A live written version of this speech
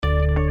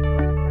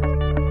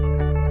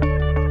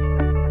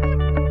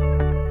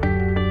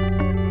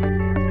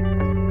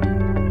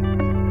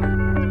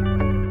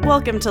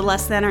Welcome to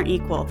Less Than or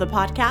Equal, the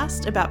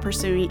podcast about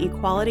pursuing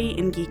equality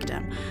in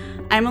geekdom.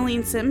 I'm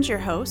Aline Sims, your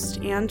host,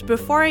 and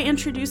before I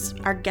introduce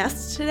our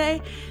guests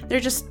today, there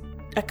are just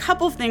a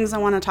couple of things I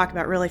want to talk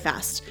about really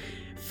fast.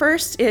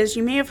 First is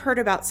you may have heard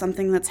about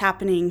something that's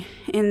happening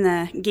in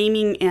the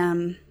gaming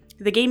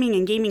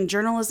and gaming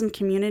journalism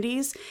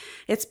communities.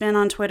 It's been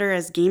on Twitter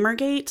as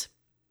Gamergate.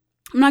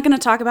 I'm not going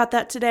to talk about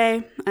that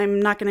today.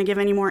 I'm not going to give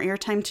any more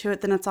airtime to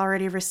it than it's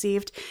already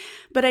received.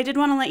 But I did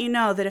want to let you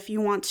know that if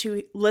you want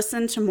to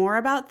listen to more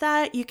about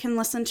that, you can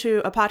listen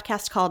to a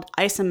podcast called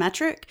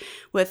Isometric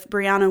with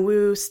Brianna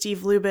Wu, Steve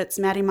Lubitz,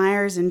 Maddie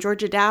Myers, and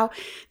Georgia Dow.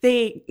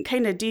 They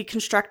kind of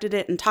deconstructed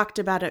it and talked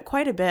about it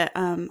quite a bit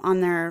on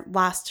their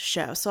last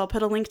show. So I'll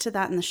put a link to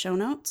that in the show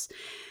notes.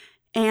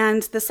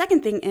 And the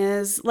second thing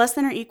is Less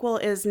Than or Equal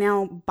is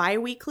now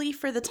bi-weekly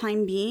for the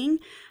time being.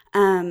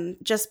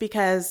 Just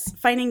because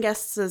finding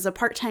guests is a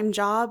part-time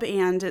job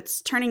and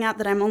it's turning out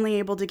that I'm only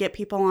able to get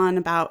people on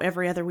about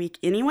every other week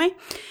anyway.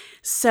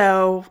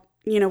 So,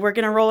 we're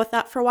going to roll with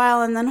that for a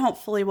while and then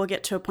hopefully we'll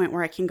get to a point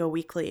where I can go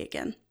weekly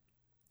again.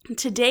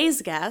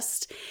 Today's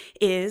guest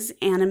is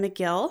Anna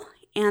McGill.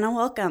 Anna,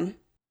 welcome.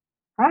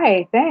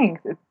 Hi,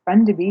 thanks. It's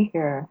fun to be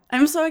here.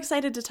 I'm so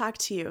excited to talk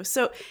to you.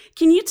 So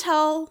can you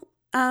tell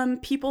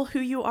people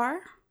who you are?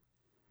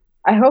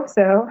 I hope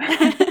so.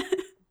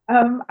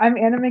 I'm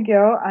Anna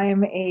McGill.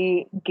 I'm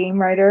a game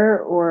writer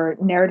or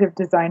narrative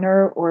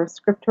designer or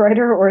script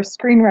writer or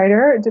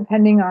screenwriter,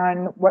 depending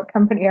on what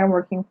company I'm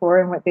working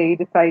for and what they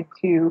decide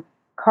to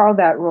call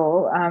that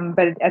role.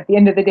 But at the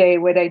end of the day,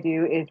 what I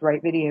do is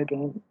write video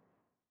games.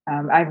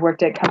 I've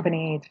worked at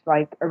companies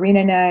like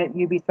ArenaNet,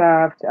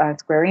 Ubisoft,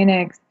 Square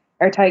Enix,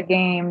 Airtight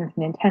Games,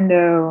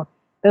 Nintendo.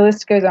 The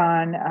list goes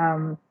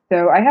on.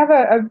 So I have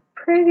a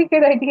pretty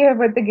good idea of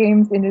what the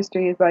games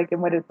industry is like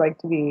and what it's like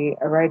to be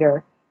a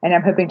writer. And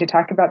I'm hoping to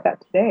talk about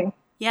that today.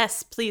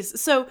 Yes,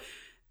 please. So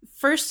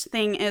first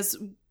thing is,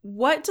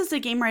 what does a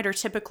game writer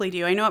typically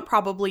do? I know it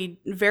probably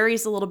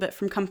varies a little bit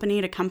from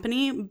company to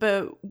company,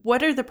 but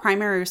what are the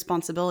primary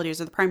responsibilities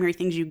or the primary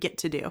things you get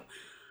to do?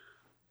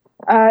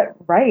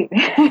 Right.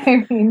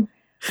 I mean,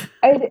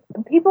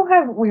 people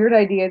have weird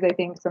ideas, I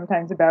think,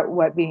 sometimes about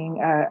what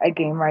being a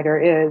game writer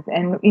is.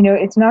 And,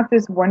 it's not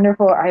this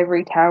wonderful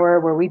ivory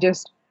tower where we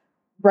just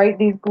write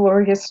these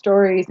glorious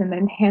stories and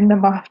then hand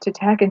them off to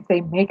tech and say,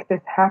 make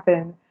this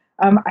happen.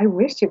 I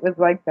wish it was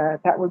like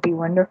that. That would be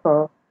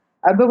wonderful.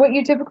 But what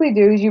you typically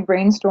do is you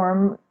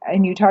brainstorm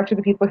and you talk to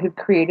the people who've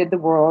created the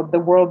world. The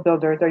world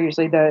builders are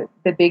usually the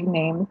big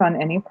names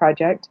on any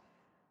project.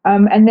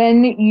 And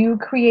then you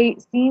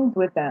create scenes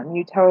with them.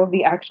 You tell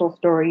the actual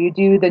story. You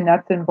do the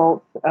nuts and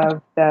bolts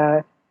of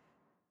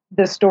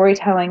the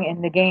storytelling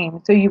in the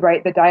game. So you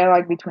write the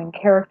dialogue between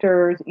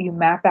characters, you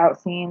map out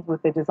scenes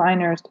with the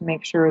designers to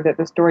make sure that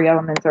the story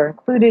elements are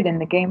included in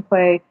the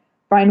gameplay,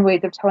 find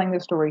ways of telling the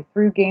story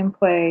through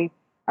gameplay,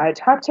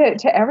 talk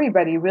to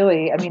everybody,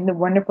 really. I mean, the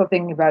wonderful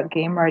thing about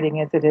game writing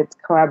is that it's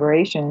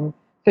collaboration.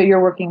 So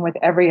you're working with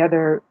every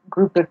other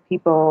group of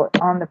people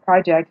on the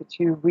project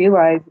to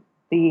realize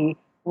the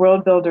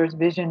world builder's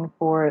vision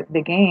for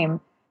the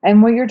game.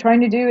 And what you're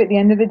trying to do at the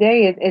end of the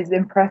day is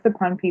impress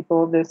upon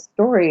people this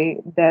story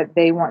that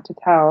they want to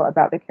tell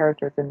about the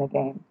characters in the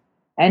game.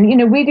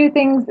 And, we do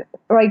things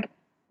like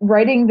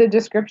writing the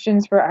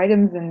descriptions for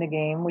items in the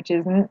game, which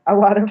isn't a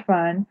lot of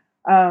fun.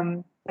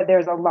 But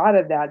there's a lot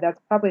of that. That's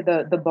probably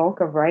the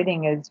bulk of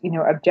writing is,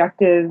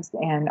 objectives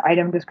and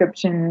item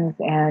descriptions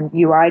and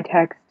UI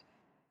text.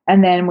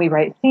 And then we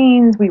write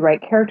scenes, we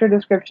write character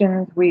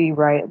descriptions, we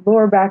write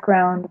lore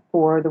background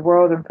for the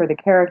world and for the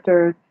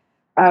characters.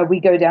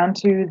 We go down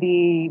to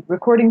the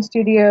recording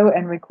studio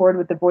and record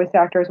with the voice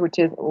actors, which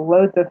is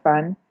loads of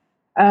fun.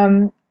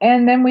 And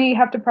then we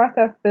have to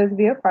process those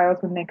VO files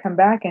when they come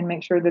back and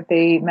make sure that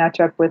they match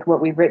up with what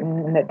we've written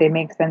and that they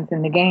make sense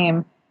in the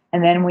game.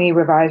 And then we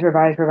revise.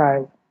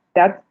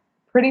 That's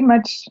pretty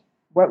much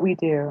what we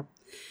do.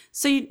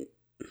 So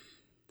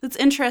that's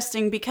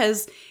interesting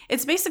because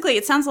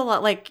it sounds a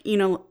lot like,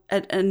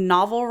 a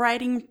novel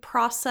writing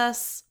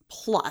process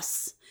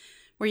plus,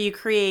 where you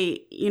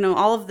create,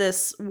 all of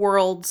this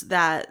world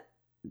that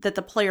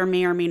the player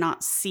may or may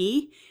not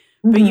see,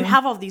 but you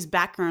have all these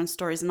background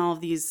stories and all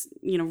of these,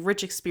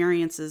 rich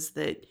experiences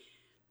that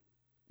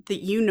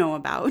you know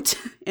about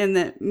and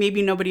that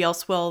maybe nobody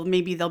else will.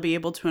 Maybe they'll be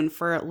able to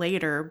infer it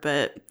later,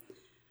 but...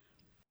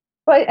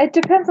 Well, it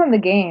depends on the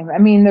game. I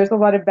mean, there's a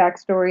lot of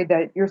backstory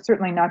that you're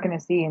certainly not going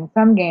to see in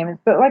some games,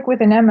 but like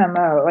with an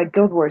MMO, like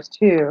Guild Wars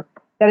 2,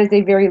 that is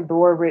a very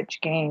lore-rich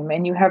game,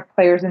 and you have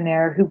players in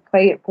there who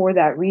play it for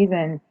that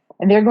reason,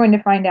 and they're going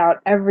to find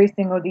out every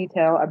single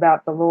detail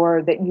about the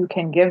lore that you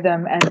can give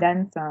them, and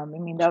then some. I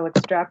mean, they'll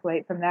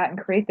extrapolate from that and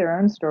create their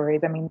own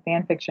stories. I mean,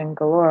 fan fiction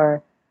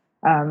galore,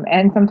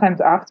 and sometimes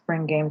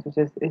Offspring games, which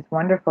is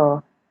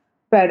wonderful.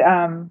 But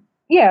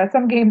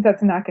some games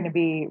that's not going to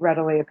be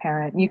readily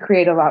apparent. You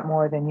create a lot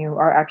more than you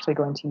are actually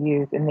going to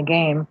use in the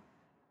game.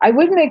 I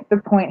would make the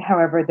point,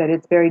 however, that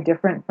it's very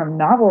different from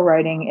novel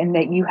writing in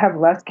that you have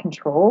less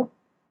control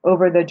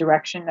over the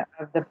direction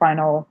of the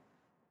final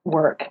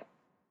work.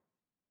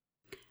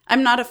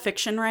 I'm not a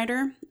fiction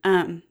writer.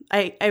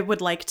 I would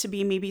like to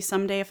be maybe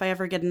someday if I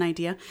ever get an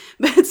idea.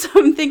 But so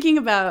I'm thinking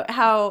about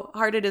how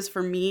hard it is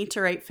for me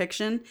to write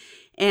fiction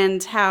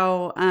and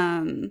how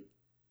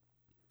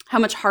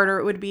much harder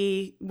it would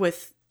be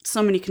with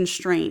so many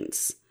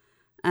constraints.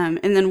 And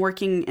then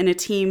working in a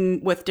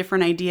team with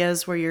different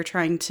ideas where you're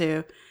trying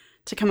to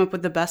come up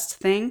with the best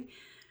thing.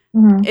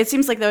 Mm-hmm. It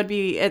seems like that would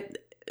be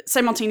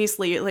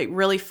simultaneously like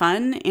really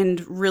fun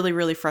and really,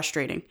 really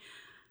frustrating.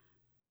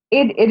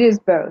 It is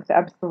both,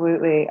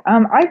 absolutely.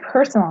 I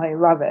personally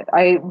love it.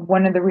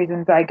 One of the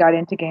reasons I got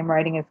into game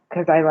writing is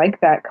because I like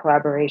that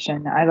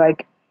collaboration. I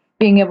like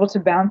being able to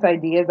bounce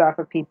ideas off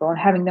of people and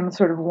having them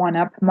sort of one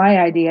up my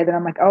idea that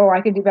I'm like, oh,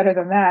 I could do better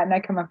than that, and I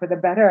come up with a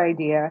better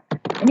idea.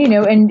 And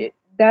and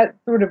that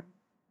sort of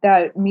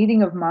that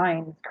meeting of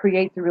minds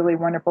creates really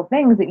wonderful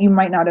things that you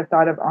might not have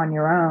thought of on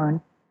your own.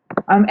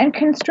 And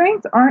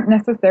constraints aren't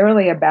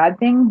necessarily a bad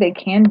thing. They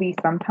can be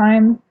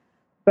sometimes,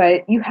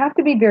 but you have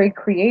to be very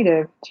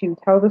creative to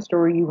tell the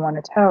story you want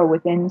to tell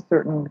within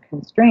certain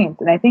constraints.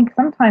 And I think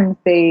sometimes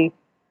they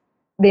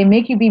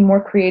make you be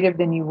more creative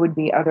than you would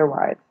be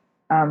otherwise.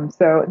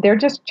 So they're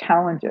just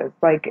challenges,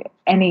 like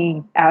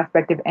any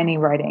aspect of any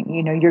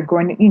writing.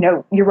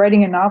 You're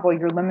writing a novel,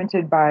 you're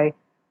limited by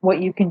what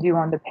you can do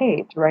on the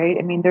page, right?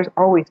 I mean, there's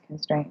always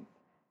constraints.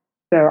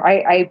 So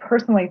I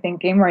personally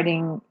think game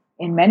writing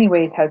in many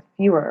ways has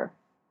fewer,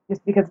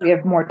 just because we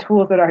have more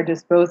tools at our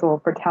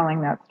disposal for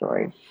telling that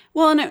story.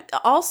 Well, and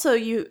also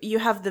you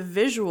have the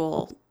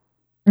visual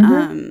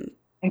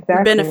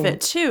Exactly.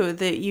 benefit too,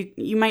 that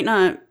you might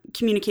not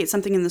communicate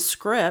something in the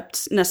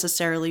script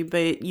necessarily,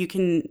 but you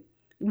can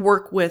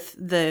work with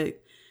the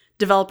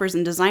developers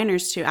and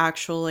designers to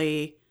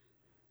actually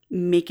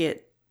make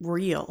it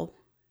real.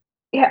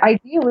 Yeah,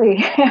 ideally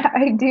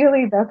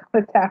that's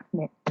what's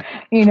happening.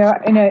 In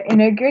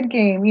a good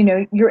game,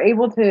 you're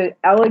able to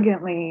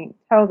elegantly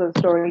tell the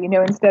story.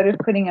 Instead of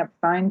putting up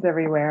signs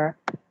everywhere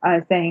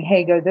saying,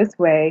 "Hey, go this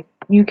way,"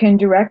 you can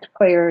direct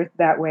players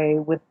that way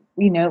with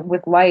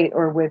light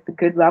or with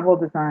good level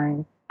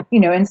design.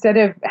 Instead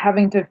of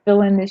having to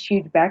fill in this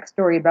huge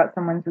backstory about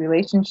someone's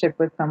relationship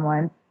with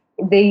someone,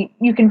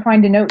 you can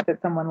find a note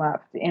that someone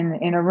left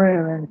in a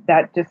room, and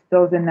that just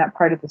fills in that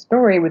part of the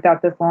story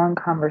without this long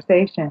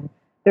conversation.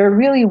 There are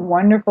really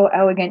wonderful,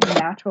 elegant,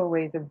 natural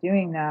ways of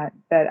doing that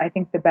I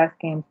think the best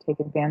games take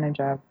advantage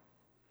of.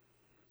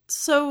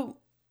 So,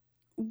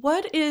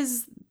 what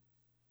is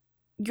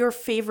your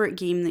favorite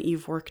game that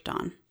you've worked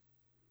on?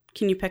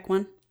 Can you pick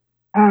one?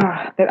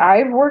 That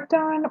I've worked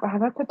on? Wow,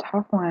 that's a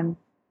tough one.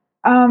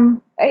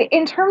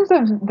 In terms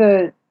of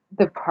the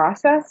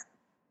process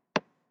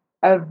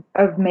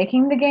of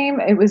making the game,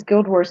 it was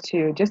Guild Wars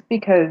 2, just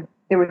because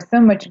there was so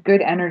much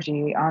good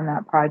energy on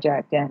that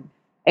project, and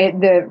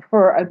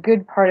for a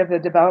good part of the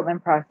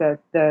development process,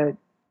 the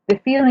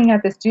feeling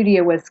at the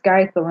studio was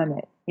sky's the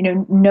limit.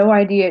 No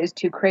idea is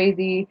too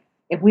crazy.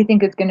 If we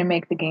think it's going to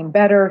make the game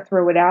better,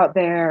 throw it out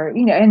there.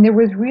 And there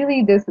was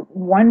really this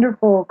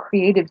wonderful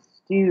creative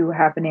stew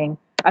happening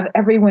of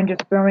everyone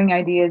just throwing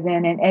ideas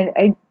in,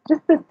 and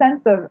just the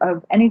sense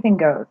of anything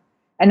goes.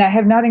 And I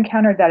have not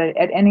encountered that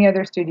at any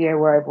other studio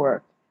where I've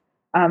worked.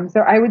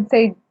 So I would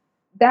say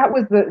that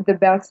was the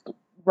best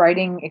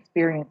writing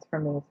experience for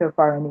me so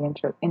far in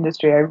the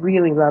industry. I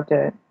really loved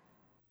it.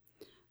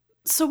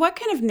 So what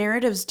kind of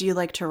narratives do you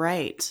like to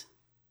write?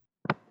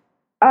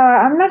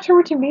 I'm not sure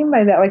what you mean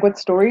by that. Like, what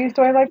stories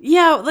do I like?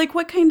 Yeah, like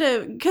what kind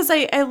of, because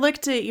I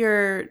looked at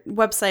your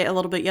website a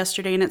little bit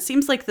yesterday, and it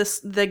seems like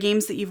the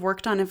games that you've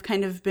worked on have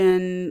kind of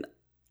been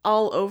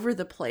all over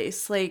the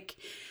place. Like,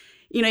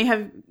 you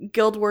have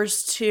Guild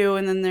Wars 2,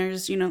 and then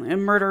there's, a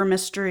murder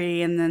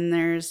mystery, and then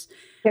there's...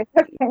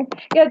 Okay.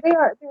 Yeah, they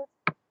are.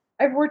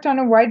 I've worked on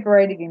a wide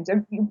variety of games.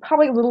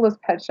 Probably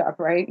Littlest Pet Shop,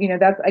 right?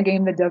 That's a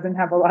game that doesn't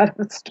have a lot of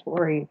a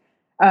story.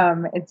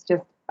 It's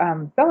just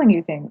selling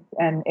you things,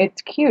 and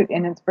it's cute,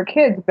 and it's for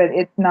kids, but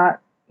it's not,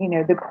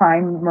 the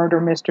crime murder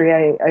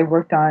mystery I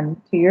worked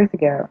on 2 years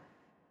ago.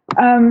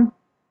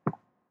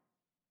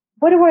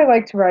 What do I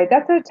like to write?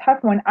 That's a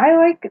tough one. I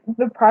like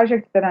the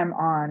project that I'm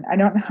on. I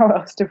don't know how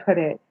else to put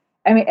it.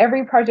 I mean,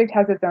 every project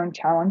has its own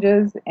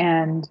challenges,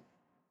 and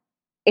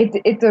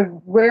it's a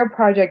rare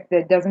project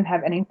that doesn't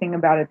have anything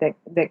about it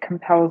that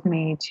compels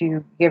me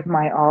to give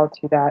my all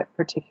to that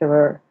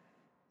particular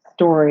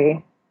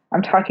story.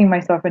 I'm talking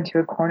myself into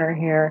a corner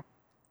here.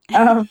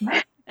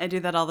 I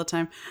do that all the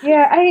time.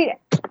 Yeah,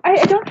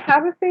 I don't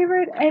have a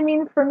favorite. I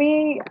mean, for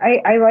me,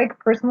 I like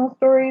personal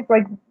stories.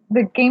 Like,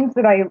 the games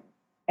that I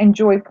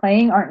enjoy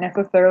playing aren't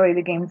necessarily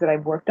the games that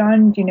I've worked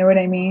on. Do you know what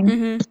I mean?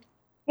 Mm-hmm.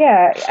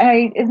 Yeah,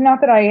 it's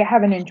not that I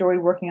haven't enjoyed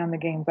working on the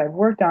games I've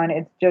worked on.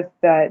 It's just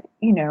that,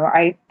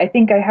 I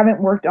think I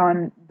haven't worked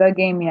on the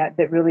game yet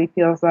that really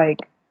feels like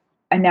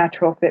a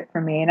natural fit for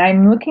me. And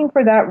I'm looking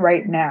for that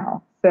right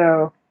now.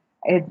 So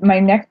my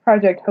next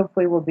project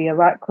hopefully will be a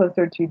lot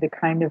closer to the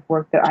kind of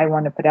work that I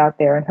want to put out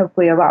there, and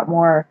hopefully a lot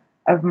more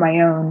of my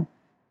own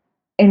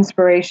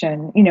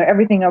inspiration.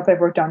 Everything else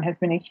I've worked on has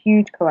been a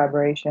huge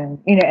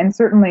collaboration, and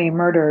certainly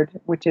Murdered,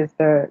 which is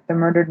the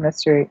murder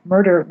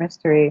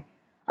mystery,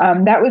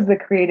 That was the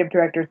creative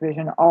director's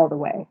vision all the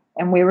way,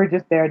 and we were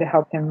just there to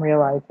help him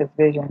realize his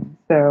vision.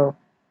 So,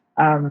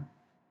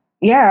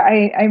 yeah,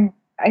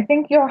 I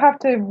think you'll have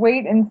to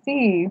wait and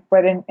see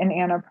what an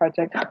Anna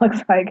project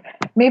looks like.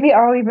 Maybe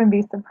I'll even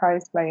be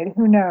surprised by it.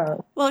 Who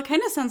knows? Well, it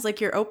kind of sounds like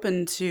you're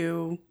open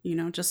to,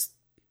 just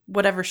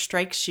whatever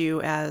strikes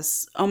you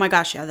as, oh my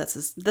gosh, yeah, this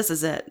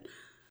is it.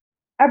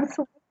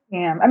 Absolutely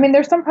am. I mean,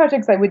 there's some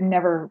projects I would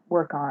never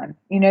work on.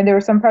 There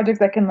are some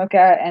projects I can look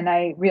at and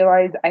I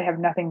realize I have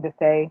nothing to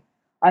say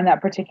on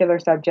that particular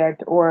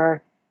subject,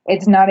 or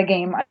it's not a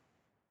game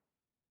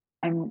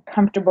I'm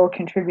comfortable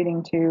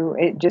contributing to.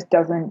 It just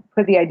doesn't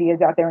put the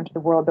ideas out there into the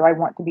world that I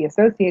want to be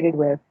associated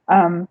with.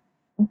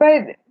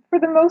 But for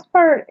the most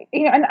part,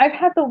 and I've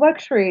had the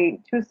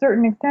luxury to a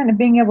certain extent of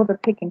being able to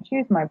pick and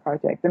choose my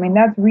projects. I mean,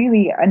 that's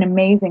really an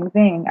amazing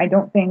thing. I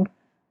don't think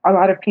a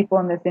lot of people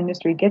in this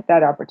industry get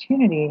that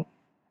opportunity.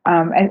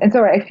 And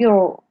so I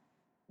feel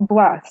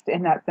blessed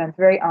in that sense,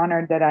 very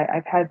honored that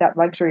I've had that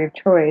luxury of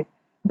choice.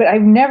 But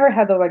I've never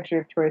had the luxury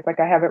of choice like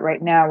I have it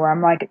right now, where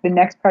I'm like, the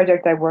next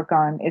project I work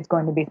on is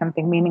going to be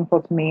something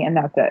meaningful to me, and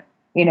that's it.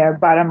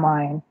 Bottom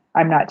line,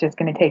 I'm not just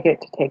going to take it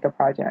to take a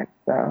project.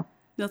 So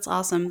that's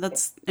awesome.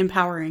 That's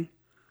empowering.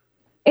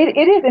 It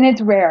is, and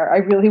it's rare. I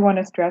really want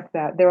to stress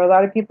that. There are a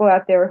lot of people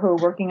out there who are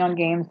working on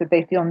games that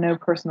they feel no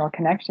personal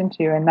connection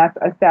to, and that's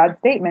a sad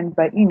statement,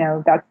 but,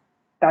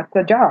 that's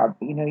a job.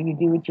 You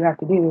do what you have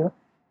to do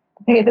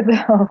to pay the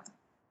bills.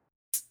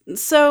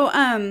 So,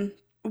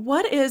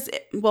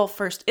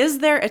 first, is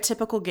there a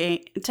typical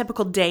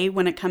day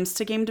when it comes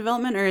to game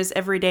development, or is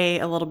every day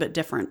a little bit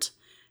different?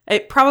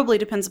 It probably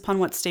depends upon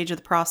what stage of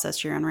the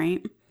process you're in,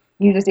 right?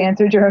 You just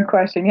answered your own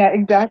question. Yeah,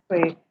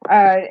 exactly.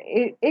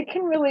 It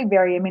can really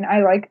vary. I mean,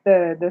 I like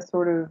the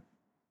sort of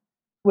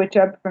switch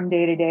up from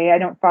day to day. I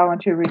don't fall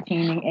into a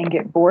routine and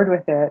get bored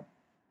with it.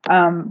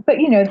 But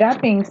that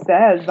being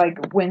said,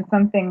 like when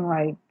something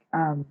like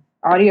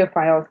audio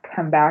files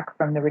come back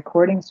from the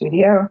recording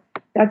studio,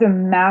 that's a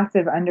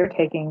massive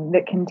undertaking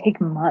that can take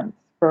months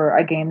for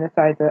a game the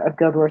size of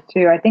Guild Wars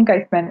 2. I think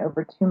I spent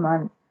over 2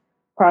 months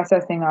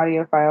processing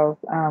audio files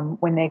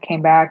when they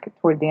came back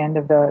toward the end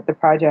of the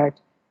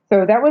project.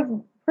 So that was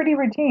pretty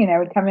routine. I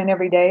would come in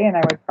every day and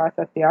I would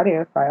process the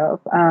audio files.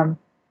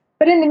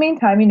 But in the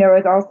meantime, I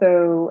was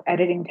also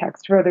editing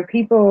text for other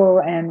people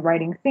and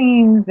writing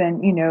scenes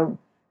and,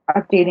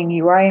 updating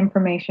UI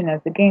information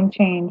as the game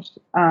changed.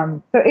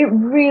 So it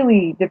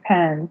really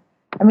depends.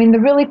 I mean, the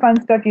really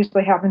fun stuff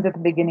usually happens at the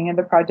beginning of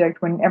the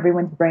project when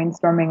everyone's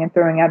brainstorming and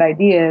throwing out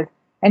ideas.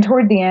 And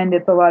toward the end,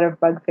 it's a lot of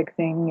bug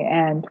fixing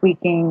and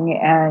tweaking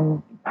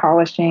and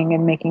polishing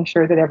and making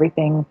sure that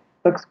everything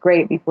looks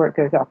great before it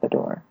goes out the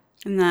door.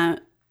 And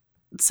that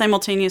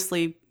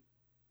simultaneously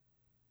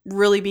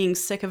really being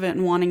sick of it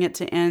and wanting it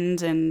to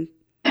end and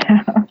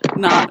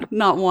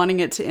not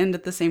wanting it to end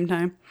at the same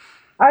time.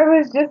 I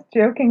was just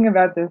joking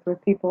about this with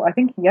people, I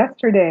think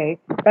yesterday,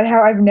 about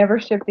how I've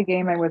never shipped a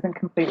game I wasn't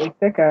completely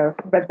sick of,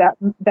 but that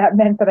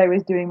meant that I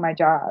was doing my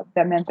job.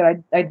 That meant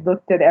that I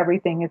looked at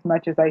everything as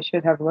much as I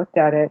should have looked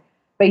at it.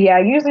 But yeah,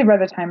 usually by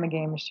the time a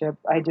game is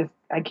shipped, I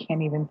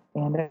can't even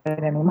stand it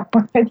anymore.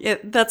 Yeah,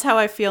 that's how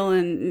I feel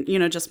in,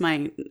 just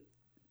my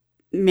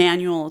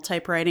manual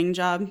typewriting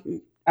job.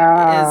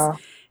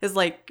 Is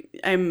like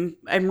I'm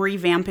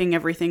revamping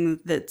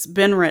everything that's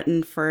been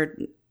written for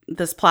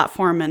this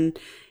platform, and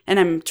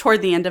I'm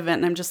toward the end of it,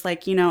 and I'm just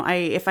like,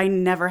 if I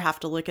never have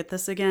to look at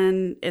this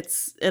again,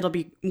 it'll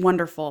be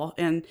wonderful.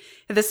 And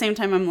at the same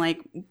time, I'm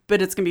like,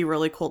 but it's gonna be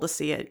really cool to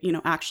see it,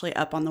 actually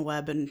up on the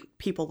web and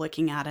people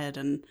looking at it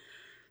and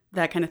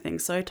that kind of thing.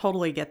 So I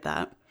totally get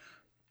that.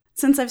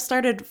 Since I've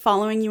started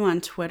following you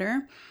on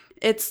Twitter,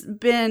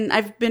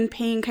 I've been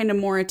paying kind of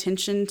more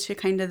attention to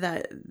kind of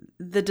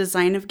the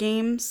design of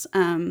games,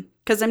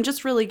 because I'm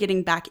just really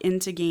getting back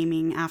into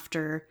gaming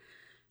after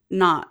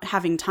not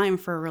having time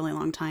for a really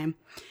long time.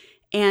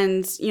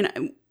 And,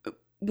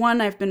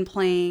 one I've been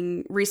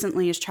playing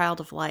recently is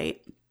Child of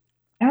Light.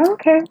 Oh,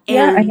 okay.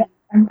 Yeah,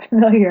 I'm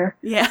familiar.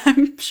 Yeah,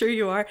 I'm sure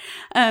you are.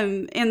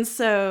 And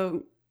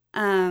so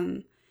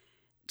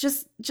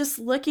just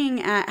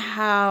looking at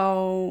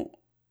how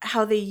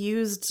they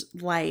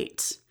used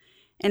light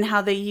and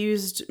how they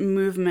used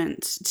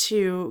movement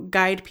to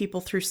guide people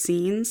through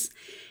scenes.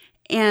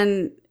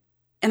 And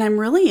I'm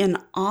really in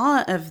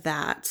awe of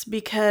that,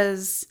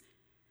 because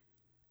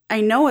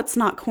I know it's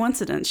not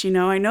coincidence.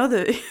 I know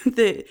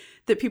that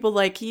people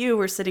like you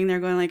were sitting there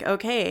going like,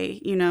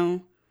 okay,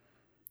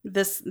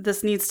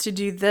 this needs to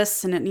do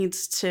this and it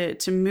needs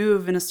to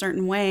move in a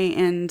certain way.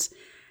 And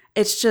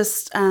it's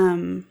just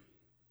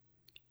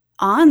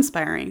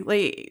awe-inspiring.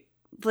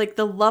 Like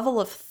the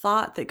level of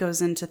thought that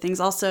goes into things.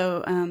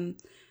 Also,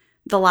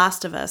 The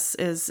Last of Us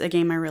is a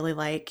game I really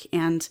like,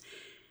 and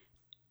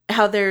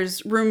how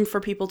there's room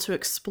for people to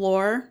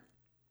explore,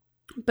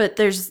 but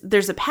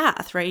there's a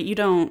path, right?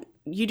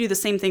 You do the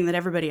same thing that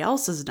everybody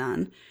else has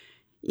done.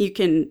 You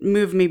can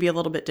move maybe a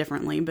little bit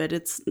differently, but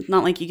it's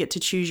not like you get to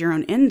choose your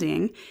own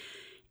ending.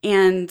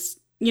 And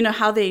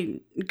how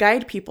they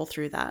guide people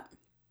through that.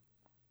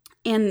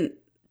 And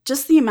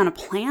just the amount of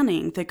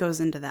planning that goes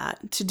into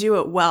that to do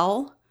it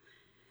well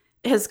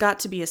has got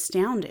to be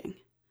astounding.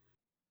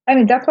 I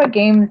mean, that's why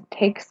games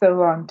take so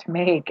long to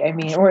make. I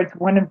mean, or it's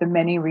one of the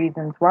many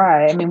reasons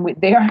why. I mean,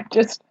 they aren't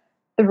just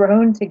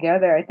thrown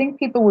together. I think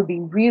people would be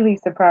really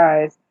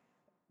surprised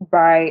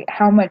by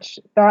how much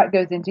thought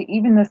goes into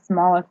even the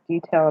smallest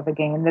detail of a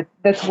game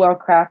that's well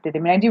crafted. I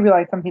mean, I do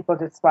realize some people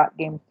just slap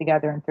games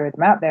together and throw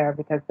them out there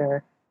because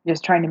they're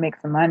just trying to make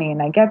some money,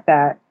 and I get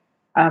that.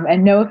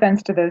 And no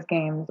offense to those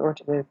games or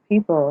to those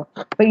people,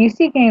 but you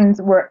see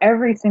games where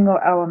every single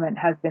element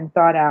has been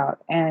thought out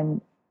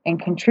and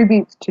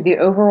contributes to the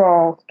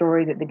overall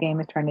story that the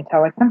game is trying to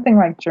tell. Like something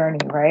like Journey,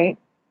 right?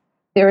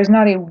 There is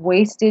not a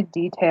wasted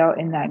detail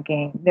in that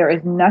game. There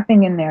is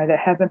nothing in there that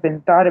hasn't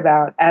been thought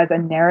about as a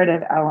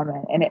narrative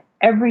element. And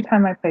every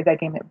time I play that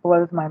game, it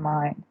blows my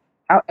mind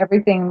how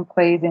everything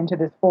plays into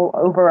this whole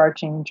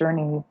overarching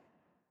journey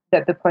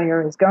that the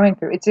player is going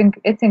through.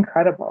 It's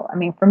incredible. I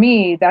mean, for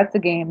me, that's a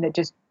game that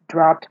just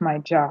dropped my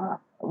jaw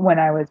when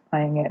I was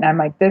playing it. And I'm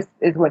like, this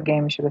is what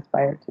games should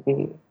aspire to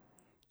be.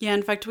 Yeah,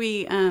 in fact,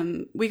 we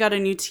got a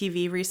new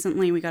TV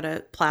recently. We got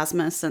a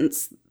plasma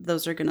since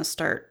those are going to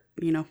start,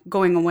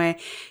 going away.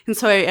 And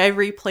so I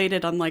replayed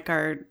it on like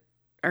our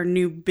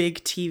new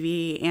big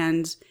TV,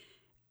 and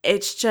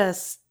it's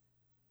just,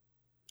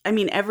 I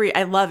mean,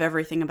 I love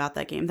everything about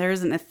that game. There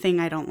isn't a thing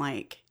I don't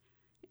like.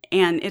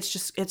 And it's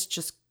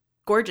just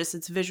gorgeous.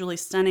 It's visually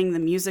stunning. The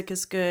music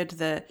is good.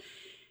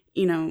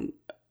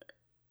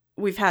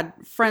 We've had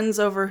friends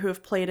over who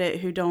have played it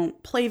who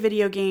don't play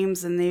video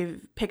games, and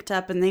they've picked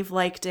up and they've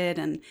liked it,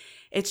 and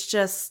it's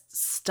just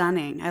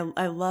stunning.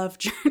 I love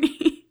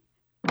Journey.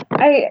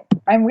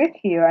 I'm with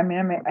you. I mean,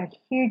 I'm a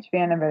huge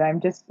fan of it. I'm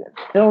just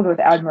filled with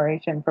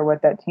admiration for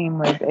what that team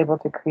was able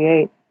to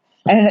create.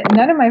 And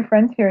none of my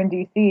friends here in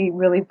DC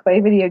really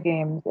play video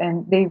games,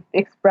 and they've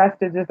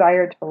expressed a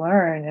desire to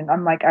learn. And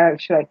I'm like,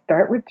 should I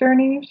start with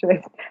Journey?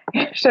 Should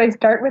I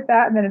start with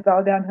that, and then it's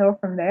all downhill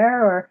from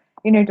there? Or,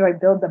 do I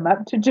build them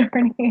up to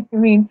Journey? I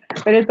mean,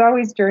 but it's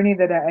always Journey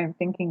that I'm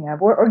thinking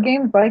of, or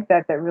games like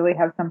that really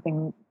have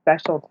something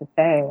special to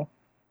say.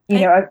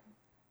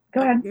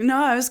 Go ahead.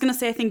 No, I was going to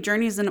say, I think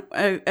Journey is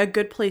a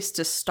good place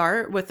to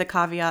start, with the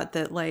caveat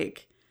that,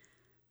 like,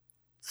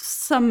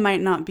 some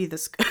might not be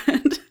this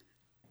good.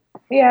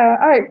 Yeah,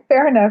 all right,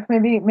 fair enough.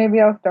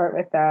 Maybe I'll start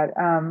with that.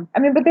 I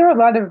mean, but there are a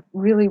lot of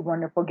really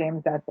wonderful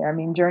games out there. I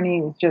mean, Journey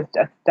is just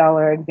a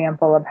stellar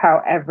example of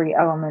how every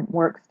element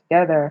works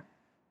together.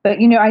 But,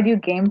 I do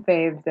game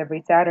faves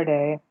every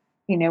Saturday,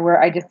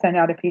 where I just send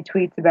out a few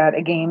tweets about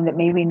a game that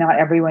maybe not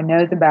everyone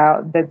knows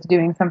about that's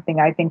doing something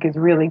I think is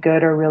really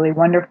good or really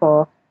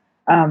wonderful.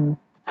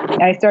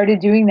 I started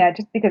doing that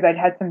just because I'd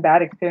had some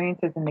bad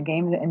experiences in the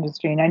games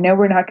industry. And I know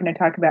we're not going to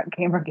talk about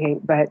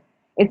Gamergate, but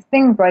it's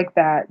things like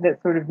that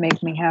sort of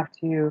make me have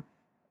to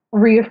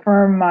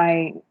reaffirm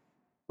my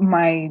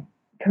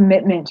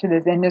commitment to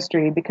this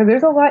industry, because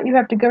there's a lot you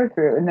have to go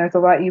through and there's a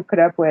lot you put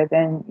up with.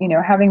 And,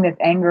 having this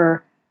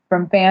anger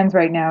from fans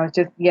right now is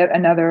just yet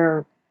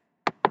another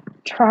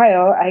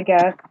trial, I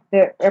guess,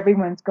 that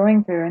everyone's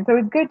going through. And so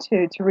it's good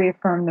to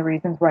reaffirm the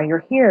reasons why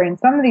you're here. And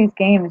some of these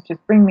games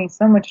just bring me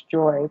so much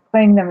joy.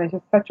 Playing them is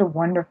just such a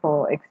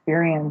wonderful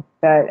experience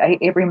that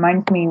it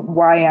reminds me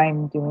why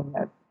I'm doing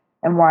this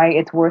and why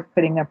it's worth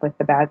putting up with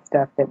the bad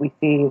stuff that we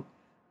see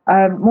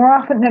more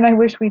often than I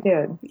wish we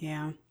did.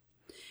 Yeah.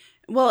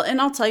 Well,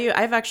 and I'll tell you,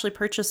 I've actually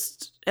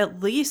purchased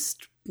at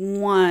least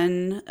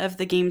one of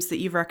the games that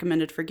you've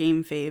recommended for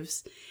Game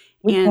Faves.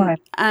 Which one?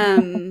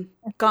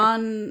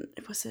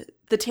 Was it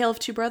The Tale of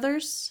Two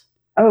Brothers?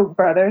 Oh,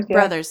 Brothers, yeah.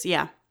 Brothers,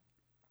 yeah.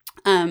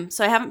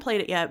 So I haven't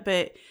played it yet,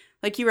 but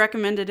like you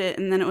recommended it,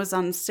 and then it was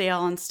on sale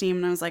on Steam,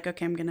 and I was like,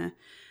 okay, I'm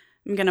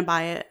gonna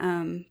buy it.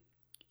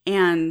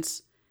 And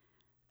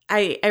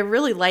I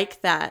really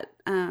like that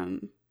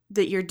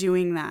that you're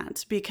doing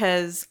that,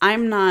 because I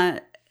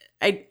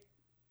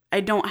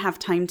don't have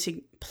time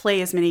to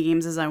play as many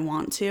games as I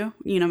want to.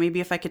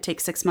 Maybe if I could take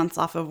 6 months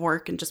off of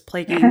work and just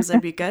play games,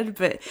 that'd be good.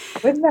 But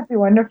wouldn't that be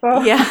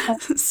wonderful? Yeah.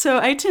 So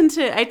I tend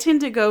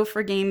to go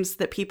for games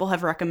that people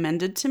have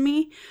recommended to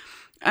me.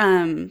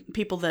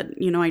 People that,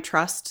 I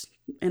trust,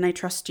 and I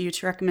trust you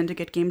to recommend a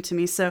good game to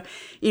me. So,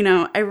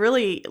 I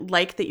really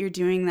like that you're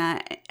doing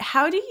that.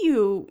 How do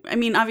you, I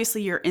mean,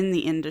 obviously you're in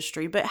the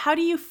industry, but how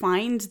do you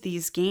find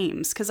these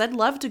games? Because I'd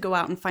love to go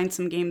out and find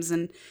some games,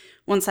 and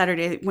one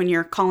Saturday when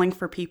you're calling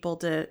for people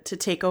to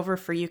take over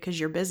for you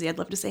because you're busy, I'd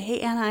love to say, hey,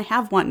 Anna, I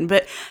have one.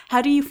 But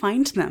how do you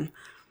find them?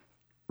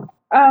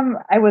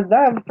 I would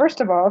love,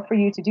 first of all, for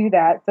you to do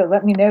that. So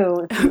let me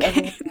know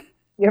if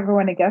you ever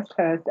want to guest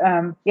host.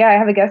 Yeah, I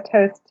have a guest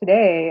host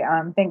today.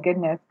 Thank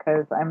goodness,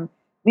 because I'm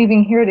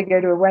leaving here to go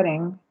to a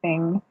wedding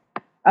thing.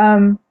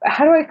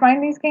 How do I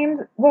find these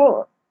games?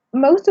 Well,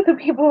 most of the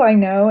people I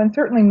know, and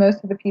certainly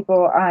most of the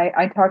people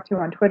I talk to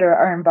on Twitter,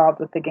 are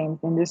involved with the games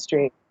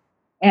industry.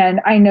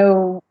 And I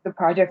know the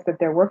projects that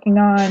they're working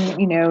on,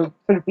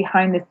 sort of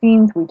behind the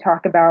scenes. We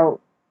talk about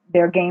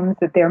their games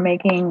that they're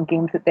making,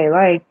 games that they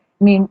like.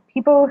 I mean,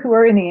 people who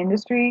are in the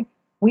industry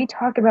we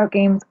talk about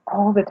games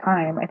all the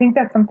time. I think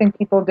that's something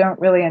people don't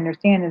really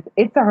understand is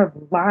it's our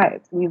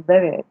lives. We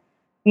live it.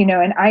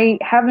 And I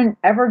haven't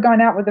ever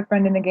gone out with a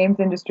friend in the games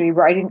industry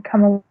where I didn't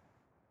come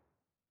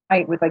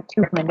away with like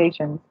two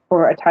recommendations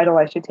for a title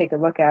I should take a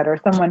look at, or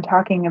someone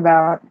talking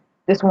about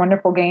this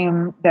wonderful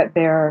game that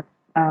they're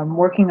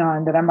working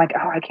on that I'm like,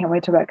 oh, I can't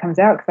wait till that comes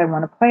out because I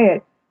want to play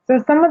it.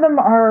 So some of them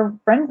are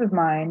friends of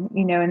mine,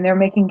 and they're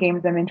making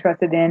games I'm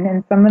interested in,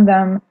 and some of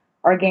them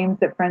are games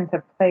that friends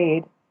have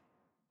played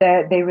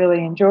that they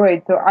really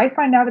enjoyed. So I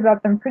find out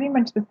about them pretty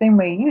much the same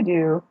way you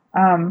do,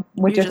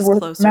 which You're is just word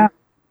of closer. mouth.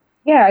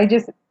 Yeah,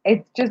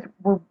 it's just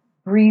we're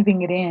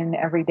breathing it in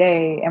every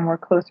day, and we're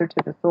closer to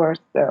the source.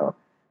 So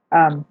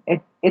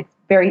it's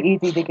very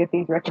easy to get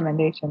these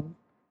recommendations.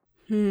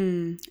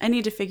 I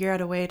need to figure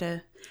out a way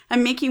to.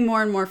 I'm making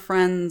more and more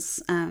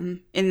friends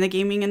in the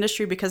gaming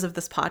industry because of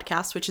this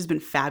podcast, which has been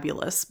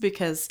fabulous.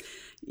 Because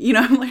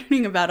I'm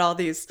learning about all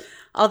these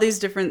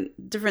different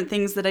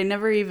things that I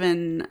never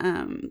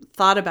even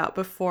thought about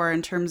before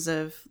in terms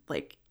of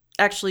like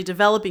actually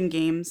developing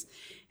games,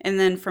 and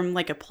then from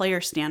like a player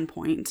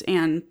standpoint.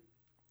 And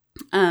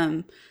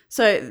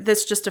so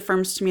this just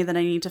affirms to me that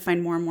I need to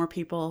find more and more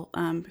people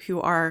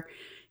who are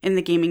in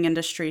the gaming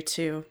industry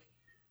to,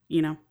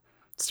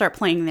 start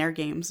playing their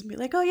games and be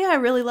like, oh yeah, I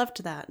really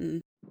loved that.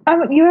 And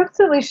You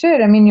absolutely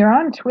should. I mean, you're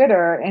on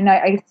Twitter, and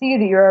I see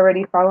that you're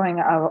already following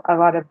a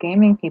lot of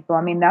gaming people.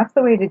 I mean, that's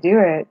the way to do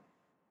it.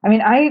 I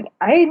mean,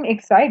 I'm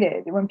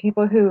excited when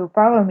people who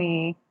follow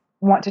me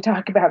want to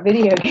talk about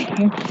video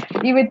games.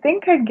 You would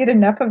think I'd get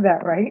enough of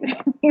that, right?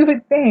 You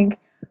would think.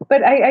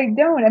 But I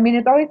don't. I mean,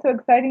 it's always so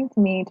exciting to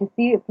me to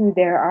see it through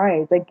their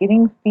eyes, like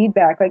getting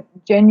feedback, like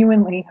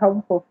genuinely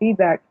helpful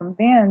feedback from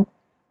fans.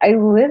 I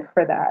live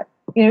for that.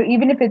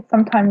 Even if it's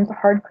sometimes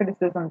hard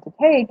criticism to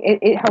take,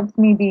 it helps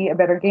me be a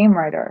better game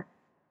writer.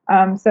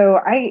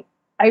 So I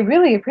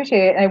really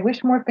appreciate it, and I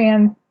wish more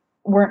fans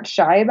weren't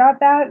shy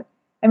about that.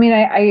 I mean,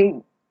 I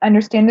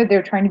understand that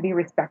they're trying to be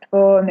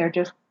respectful and they're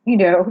just,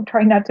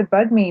 trying not to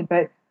bug me,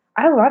 but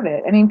I love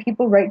it. I mean,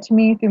 people write to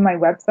me through my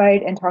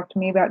website and talk to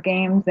me about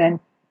games, and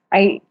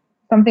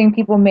something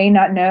people may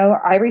not know,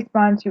 I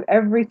respond to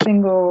every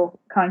single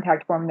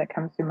contact form that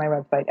comes through my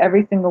website,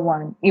 every single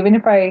one. Even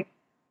if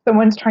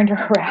someone's trying to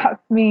harass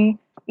me,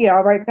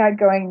 I'll write back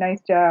going,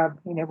 nice job,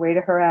 way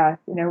to harass,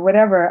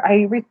 whatever.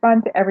 I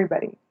respond to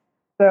everybody.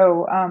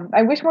 So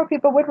I wish more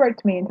people would write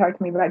to me and talk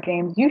to me about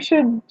games. You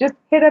should just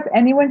hit up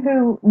anyone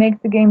who makes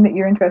a game that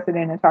you're interested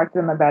in and talk to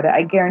them about it.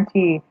 I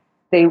guarantee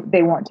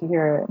they want to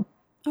hear it.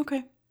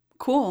 okay,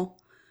 cool.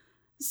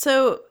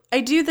 So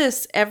I do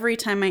this every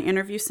time I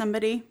interview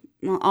somebody,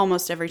 well,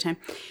 almost every time,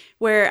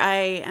 where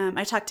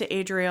I talked to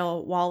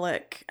Adriel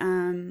Wallach,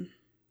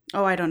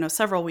 I don't know,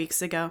 several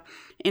weeks ago,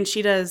 and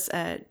she does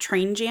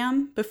Train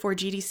Jam before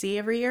GDC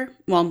every year.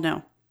 Well,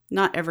 no,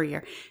 not every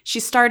year. She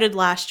started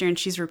last year and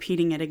she's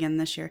repeating it again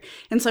this year.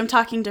 And so I'm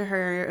talking to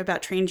her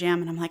about Train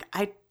Jam, and I'm like,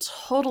 I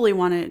totally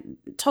want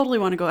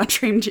to go on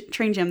Train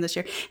Jam this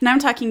year. And I'm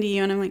talking to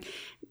you, and I'm like,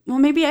 well,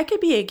 maybe I could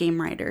be a games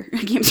writer.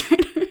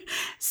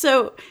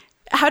 So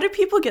how do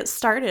people get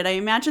started? I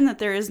imagine that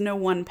there is no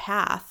one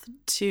path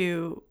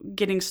to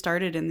getting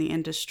started in the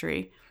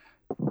industry.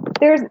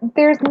 There's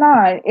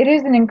not. It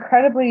is an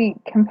incredibly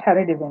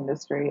competitive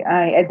industry.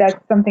 That's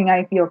something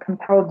I feel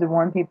compelled to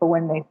warn people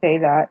when they say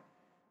that.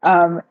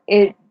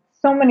 It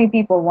so many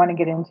people want to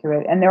get into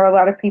it, and there are a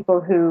lot of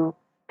people who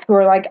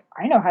are like,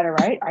 I know how to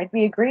write. I'd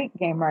be a great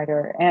game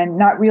writer, and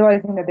not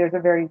realizing that there's a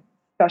very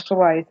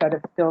specialized set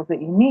of skills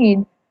that you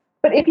need.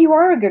 But if you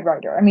are a good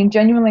writer, I mean,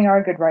 genuinely are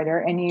a good writer,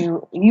 and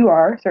you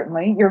are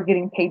certainly, you're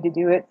getting paid to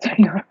do it,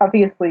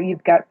 so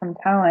you've got some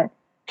talent.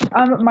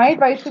 My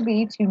advice would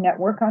be to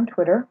network on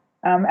Twitter,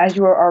 as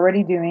you are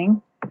already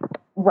doing.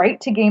 Write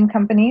to game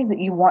companies that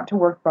you want to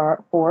work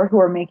for who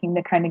are making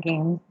the kind of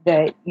games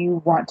that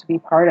you want to be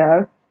part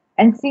of,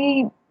 and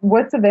see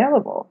what's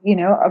available.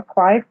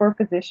 Apply for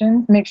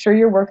positions, make sure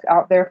your work's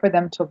out there for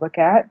them to look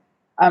at.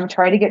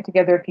 Try to get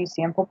together a few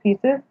sample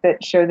pieces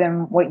that show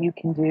them what you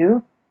can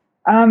do.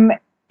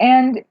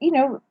 And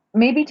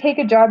maybe take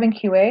a job in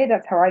QA.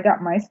 That's how I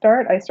got my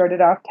start. I started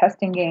off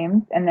testing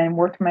games and then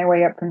worked my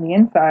way up from the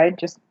inside,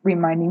 just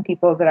reminding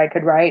people that I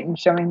could write and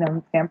showing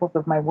them samples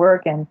of my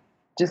work, and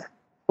just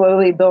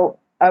slowly built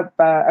up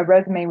a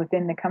resume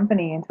within the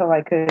company until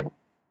I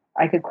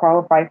could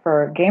qualify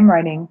for game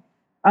writing.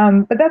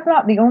 But that's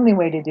not the only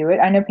way to do it.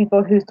 I know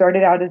people who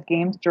started out as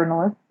games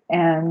journalists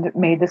and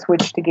made the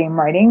switch to game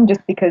writing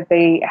just because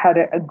they had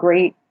a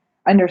great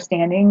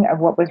understanding of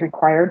what was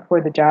required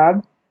for the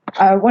job.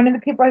 One of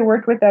the people I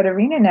worked with at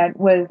ArenaNet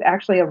was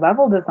actually a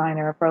level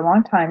designer for a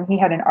long time. He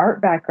had an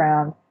art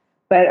background,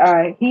 but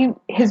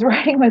his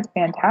writing was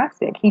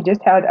fantastic. He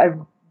just had a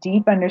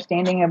deep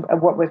understanding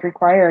of what was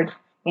required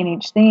in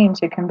each scene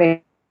to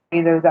convey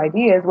those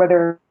ideas,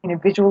 whether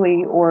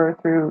visually or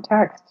through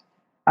text.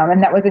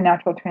 And that was a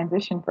natural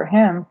transition for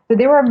him. So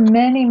there were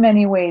many,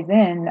 many ways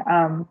in.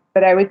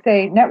 But I would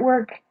say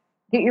network,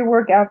 get your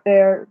work out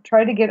there,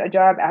 try to get a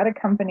job at a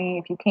company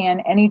if you can,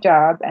 any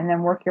job, and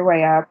then work your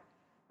way up.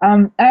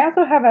 I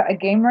also have a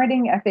game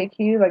writing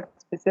FAQ, like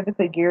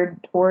specifically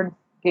geared towards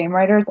game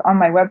writers on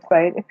my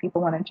website if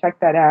people want to check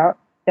that out.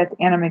 That's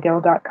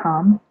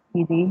annamcgill.com.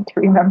 Easy to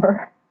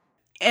remember.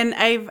 And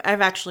I've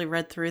actually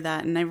read through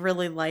that, and I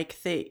really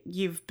like that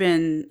you've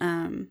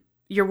been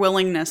your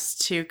willingness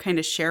to kind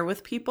of share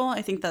with people.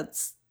 I think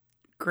that's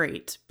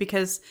great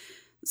because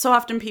so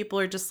often people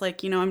are just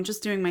like, I'm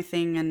just doing my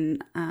thing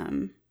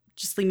and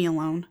just leave me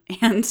alone.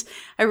 And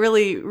I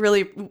really,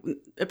 really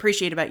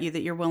appreciate about you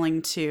that you're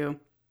willing to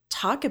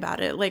talk about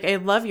it. Like, I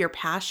love your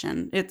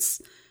passion.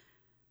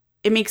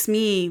 It makes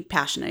me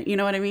passionate. You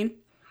know what I mean?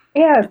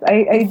 Yes,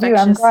 I do.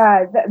 I'm Infectious.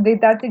 glad.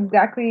 That's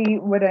exactly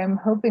what I'm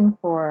hoping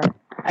for.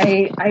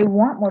 I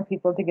want more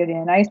people to get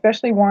in. I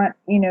especially want,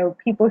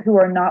 people who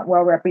are not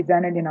well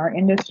represented in our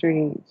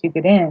industry to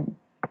get in.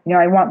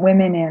 I want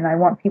women in. I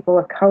want people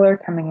of color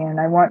coming in.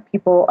 I want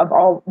people of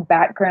all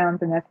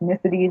backgrounds and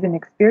ethnicities and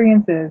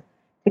experiences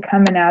to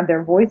come and add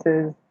their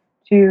voices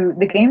to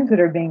the games that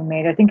are being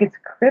made. I think it's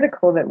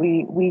critical that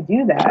we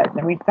do that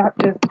and we stop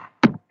just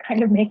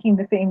kind of making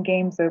the same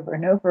games over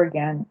and over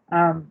again.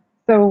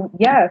 So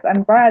yes,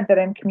 I'm glad that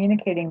I'm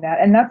communicating that,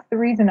 and that's the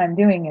reason I'm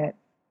doing it,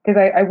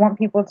 because I want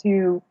people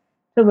to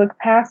look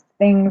past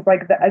things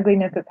like the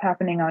ugliness that's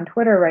happening on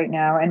Twitter right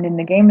now and in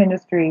the game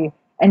industry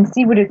and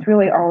see what it's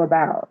really all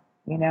about,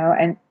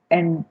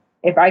 and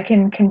if I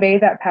can convey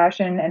that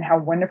passion and how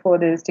wonderful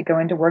it is to go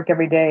into work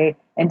every day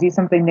and do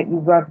something that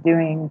you love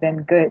doing,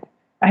 then good.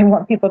 I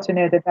want people to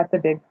know that that's a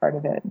big part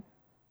of it.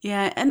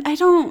 Yeah, and I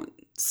don't.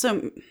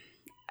 So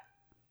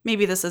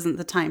maybe this isn't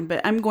the time,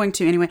 but I'm going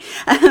to anyway.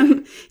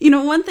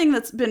 One thing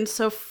that's been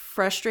so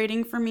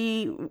frustrating for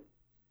me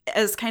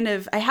as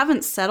I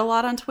haven't said a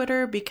lot on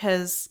Twitter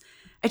because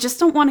I just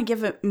don't want to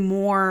give it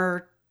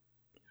more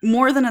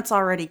than it's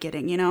already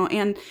getting,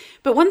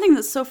 but one thing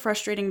that's so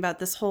frustrating about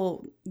this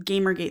whole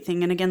Gamergate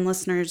thing, and again,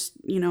 listeners,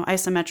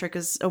 Isometric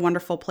is a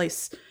wonderful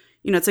place.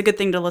 It's a good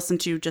thing to listen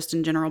to just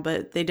in general,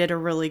 but they did a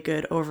really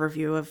good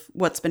overview of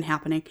what's been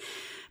happening.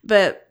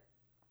 But,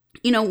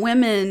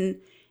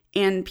 women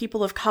and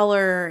people of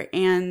color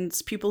and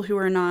people who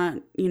are not,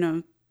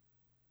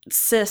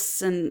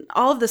 cis and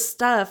all of this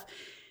stuff,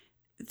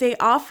 they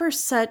offer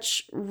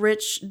such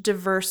rich,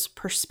 diverse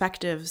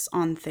perspectives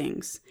on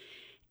things.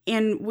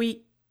 And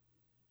we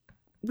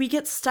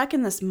get stuck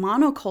in this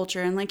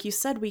monoculture. And like you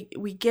said,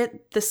 we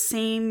get the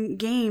same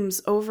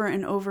games over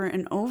and over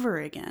and over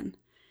again.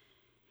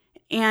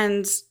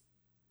 And,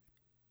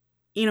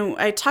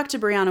 I talked to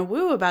Brianna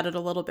Wu about it a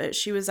little bit.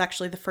 She was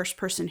actually the first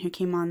person who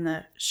came on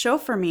the show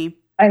for me.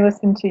 I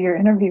listened to your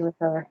interview with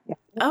her. Yeah.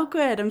 Oh,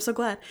 good. I'm so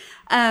glad.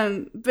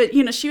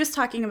 But, she was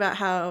talking about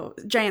how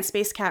Giant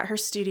Space Cat, her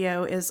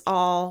studio is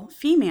all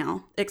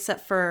female,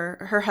 except for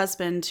her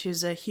husband,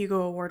 who's a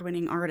Hugo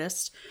Award-winning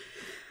artist.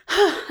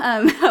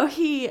 How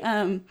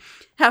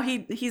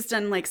he's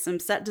done like some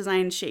set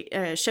design,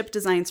 ship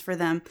designs for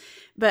them,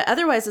 but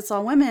otherwise it's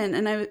all women.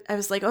 And I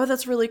was like, oh,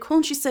 that's really cool.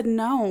 And she said,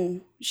 no,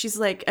 she's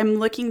like, I'm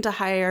looking to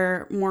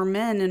hire more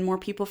men and more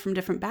people from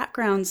different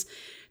backgrounds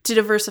to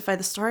diversify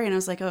the story. And I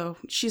was like, oh,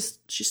 she's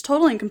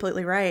totally and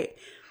completely right.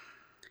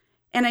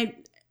 And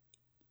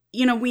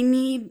we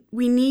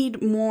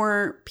need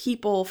more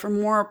people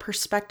from more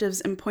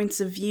perspectives and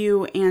points of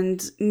view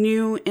and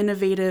new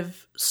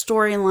innovative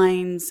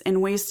storylines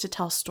and ways to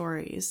tell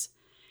stories.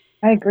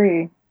 I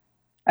agree.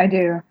 I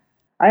do.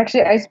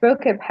 I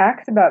spoke at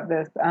PAX about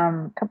this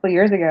a couple of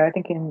years ago, I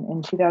think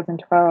in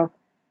 2012,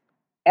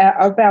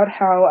 about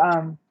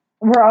how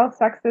we're all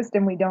sexist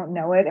and we don't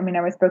know it. I mean,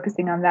 I was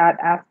focusing on that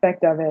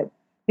aspect of it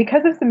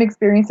because of some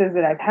experiences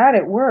that I've had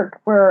at work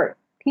where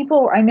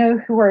people I know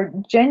who are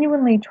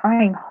genuinely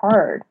trying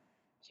hard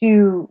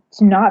to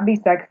not be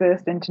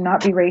sexist and to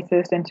not be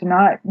racist and to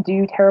not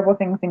do terrible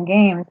things in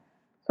games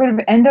sort of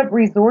end up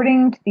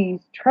resorting to these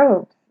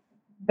tropes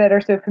that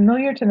are so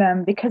familiar to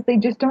them because they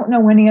just don't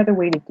know any other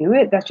way to do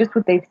it. That's just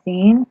what they've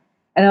seen.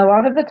 And a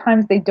lot of the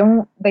times they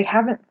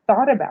haven't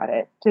thought about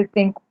it to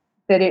think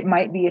that it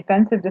might be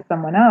offensive to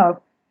someone else.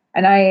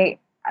 And I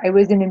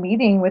was in a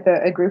meeting with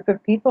a group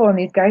of people and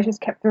these guys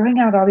just kept throwing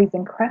out all these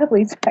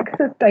incredibly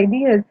sexist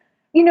ideas,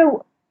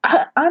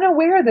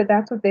 unaware that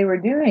that's what they were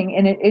doing.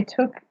 And it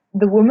took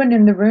the woman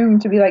in the room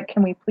to be like,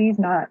 can we please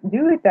not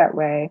do it that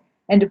way?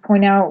 And to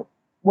point out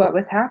what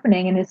was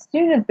happening. And as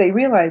soon as they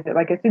realized it,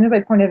 like as soon as I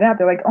pointed it out,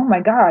 they're like, oh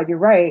my God, you're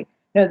right.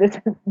 No, this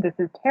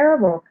is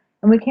terrible.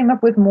 And we came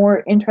up with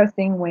more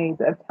interesting ways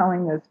of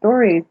telling those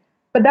stories.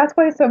 But that's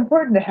why it's so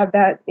important to have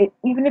that,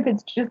 even if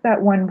it's just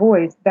that one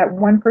voice, that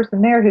one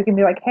person there who can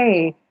be like,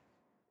 hey,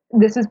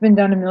 this has been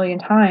done a million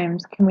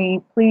times. Can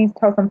we please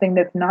tell something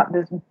that's not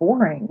this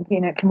boring?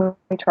 Can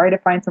we try to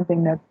find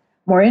something that's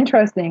more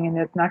interesting and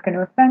that's not going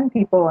to offend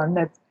people and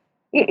that's,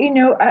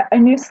 a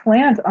new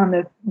slant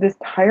on this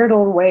tired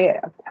old way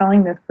of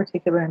telling this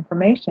particular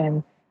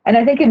information. And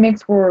I think it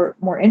makes for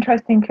more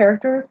interesting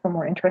characters, for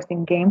more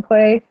interesting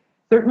gameplay.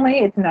 Certainly,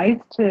 it's nice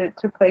to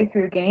play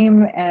through a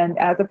game and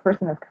as a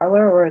person of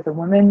color or as a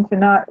woman to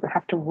not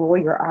have to roll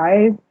your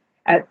eyes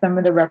at some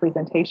of the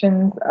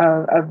representations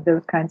of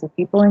those kinds of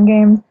people in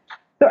games.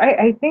 So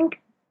I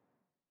think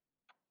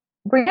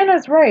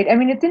Brianna's right. I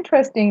mean, it's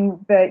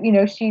interesting that,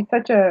 she's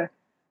such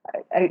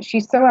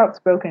she's so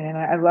outspoken, and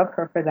I love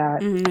her for that. I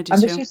do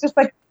But too. she's just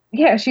like,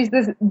 yeah, she's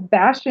this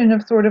bastion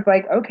of sort of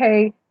like,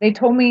 okay, they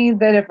told me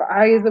that if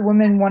I, as a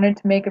woman, wanted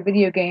to make a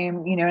video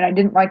game, and I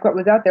didn't like what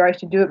was out there, I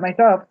should do it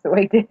myself. So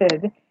I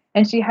did.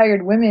 And she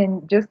hired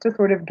women just to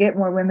sort of get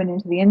more women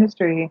into the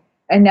industry.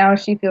 And now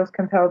she feels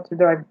compelled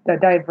to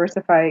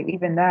diversify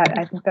even that.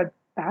 I think that's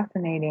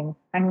fascinating.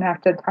 I'm gonna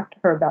have to talk to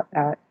her about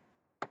that.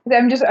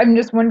 I'm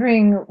just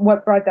wondering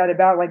what brought that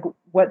about, like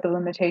what the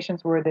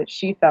limitations were that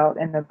she felt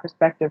and the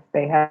perspectives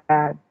they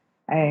had.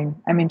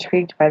 I'm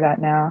intrigued by that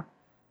now.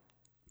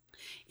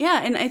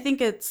 Yeah, and I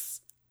think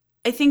it's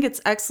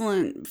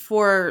excellent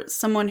for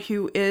someone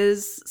who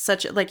is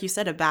such, like you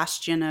said, a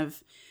bastion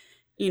of,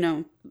 you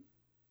know,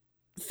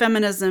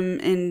 feminism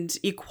and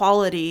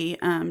equality,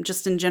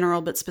 just in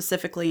general, but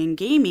specifically in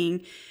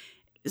gaming,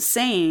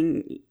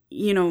 saying,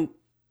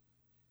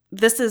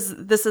 this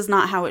is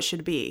not how it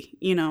should be.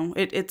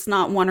 It's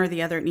not one or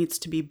the other. It needs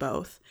to be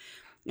both.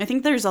 I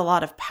think there's a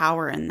lot of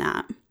power in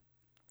that.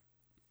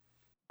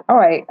 Oh,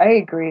 I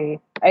agree.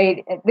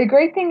 The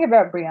great thing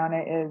about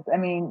Brianna is, I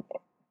mean,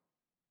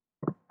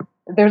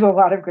 there's a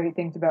lot of great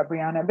things about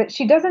Brianna, but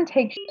she doesn't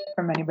take shit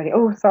from anybody.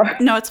 Oh, sorry.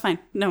 No, it's fine.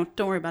 No,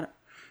 don't worry about it.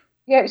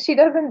 Yeah, she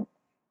doesn't.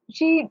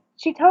 She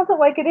tells it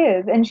like it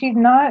is, and she's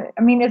not.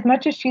 I mean, as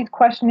much as she's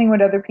questioning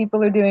what other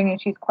people are doing,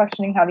 and she's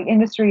questioning how the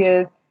industry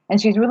is,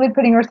 and she's really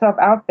putting herself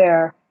out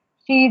there.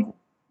 She's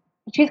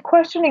she's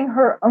questioning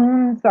her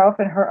own self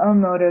and her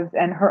own motives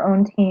and her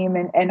own team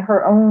and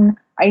her own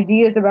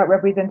ideas about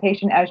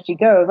representation as she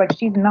goes. Like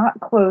she's not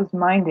closed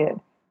minded,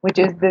 which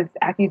is this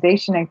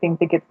accusation I think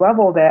that gets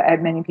leveled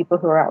at many people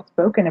who are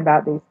outspoken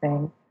about these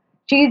things.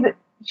 She's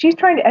she's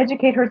trying to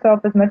educate herself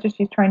as much as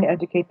she's trying to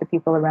educate the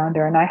people around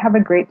her, and I have a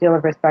great deal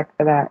of respect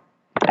for that.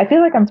 I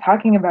feel like I'm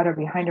talking about her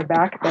behind her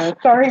back though.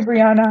 Sorry,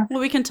 Brianna. Well,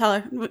 we can tell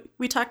her.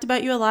 We talked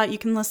about you a lot. You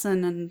can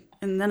listen,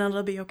 and then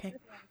it'll be okay.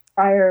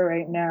 Fire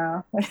right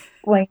now. Like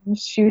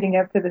flames shooting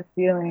up to the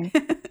ceiling.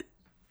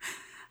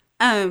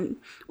 um,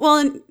 well,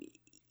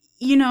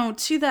 and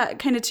to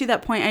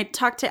that point, I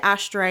talked to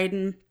Ash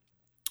Dryden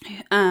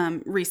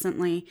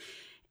recently,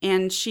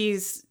 and she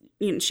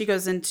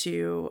goes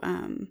into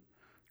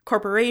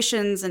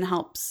corporations and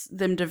helps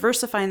them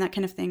diversify and that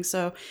kind of thing.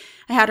 So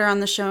I had her on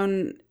the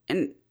show,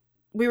 and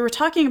we were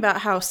talking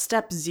about how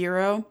step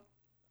zero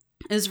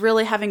is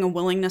really having a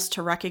willingness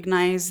to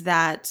recognize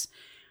that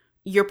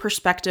your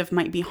perspective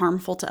might be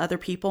harmful to other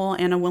people,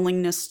 and a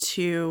willingness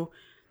to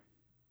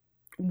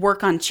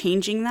work on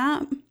changing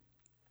that.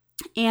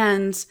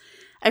 And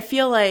I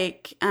feel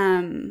like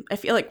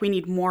we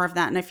need more of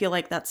that, and I feel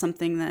like that's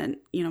something that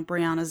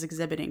Brianna's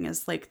exhibiting,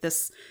 is like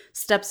this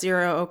step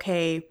zero.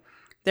 Okay,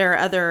 there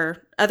are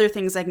other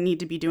things I need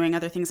to be doing,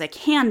 other things I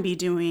can be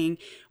doing,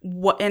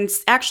 and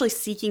actually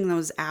seeking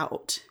those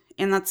out,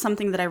 and that's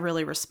something that I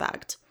really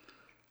respect.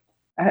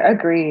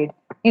 Agreed.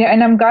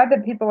 And I'm glad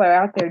that people are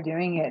out there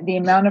doing it. The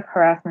amount of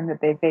harassment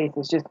that they face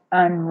is just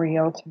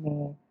unreal to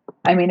me.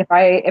 I mean, if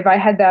I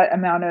had that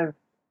amount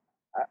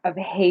of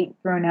hate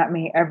thrown at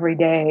me every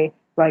day,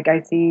 like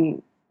I see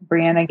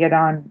Brianna get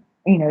on,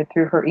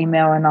 through her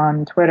email and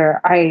on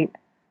Twitter, I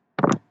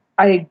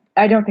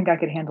don't think I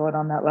could handle it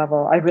on that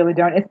level. I really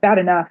don't. It's bad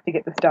enough to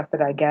get the stuff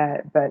that I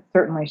get, but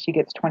certainly she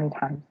gets 20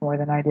 times more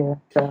than I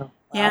do. So wow.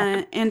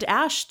 Yeah, and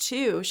Ash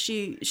too.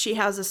 She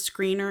has a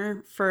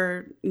screener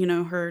for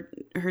her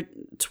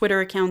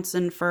Twitter accounts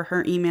and for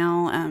her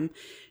email.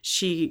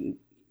 She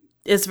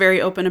is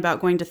very open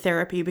about going to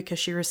therapy because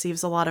she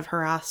receives a lot of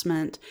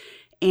harassment,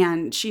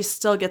 and she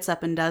still gets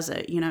up and does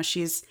it.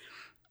 She's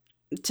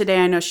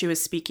today. I know she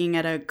was speaking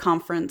at a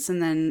conference, and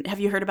then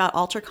have you heard about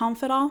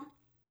AlterConf at all?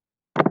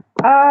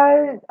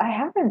 I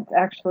haven't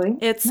actually.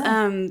 It's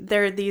No.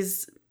 there are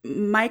these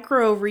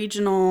micro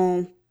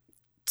regional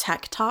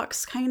tech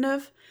talks, kind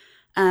of,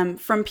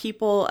 from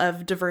people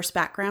of diverse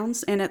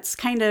backgrounds. And it's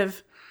kind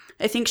of,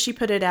 I think she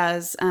put it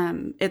as,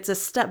 it's a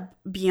step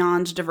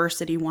beyond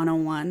diversity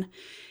 101.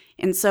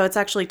 And so it's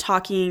actually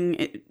talking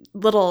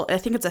I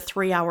think it's a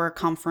 3-hour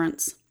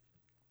conference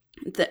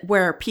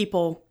where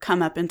people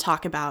come up and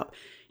talk about,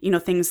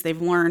 things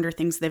they've learned or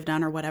things they've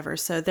done or whatever.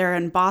 So they're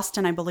in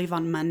Boston, I believe,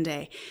 on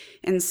Monday.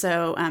 And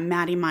so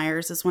Maddie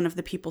Myers is one of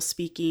the people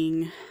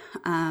speaking.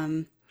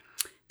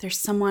 There's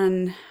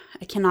someone,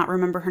 I cannot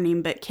remember her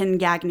name, but Ken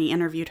Gagney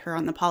interviewed her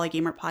on the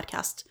Polygamer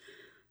podcast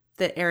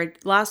that aired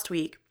last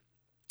week.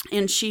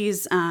 And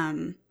she's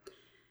a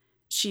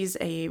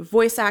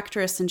voice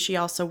actress, and she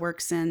also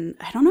works I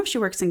don't know if she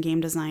works in game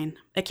design.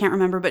 I can't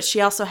remember, but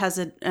she also has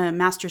a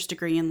master's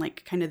degree in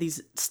like kind of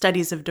these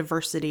studies of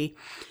diversity,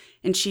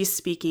 and she's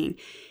speaking.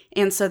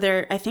 And so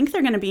I think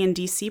they're going to be in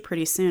DC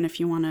pretty soon if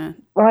you want to.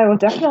 Well, I will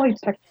definitely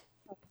check.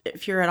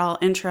 If you're at all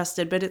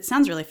interested, but it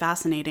sounds really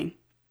fascinating.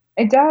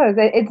 It does.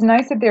 It's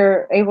nice that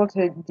they're able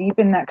to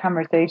deepen that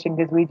conversation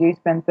because we do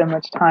spend so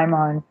much time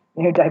on,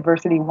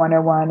 diversity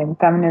 101 and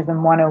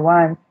feminism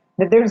 101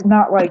 that there's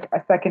not like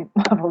a second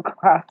level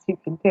class you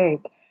can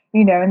take,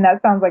 and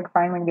that sounds like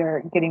finally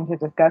they're getting to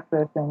discuss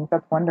this, and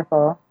that's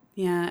wonderful.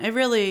 Yeah, I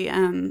really,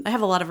 I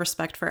have a lot of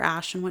respect for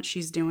Ash and what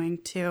she's doing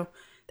too.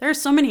 There are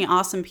so many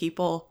awesome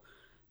people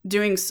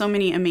doing so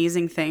many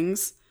amazing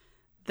things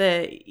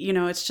that, you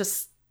know, I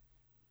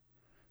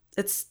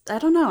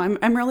don't know,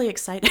 I'm really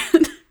excited.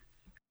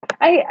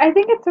 I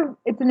think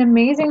it's an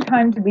amazing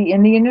time to be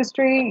in the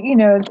industry. You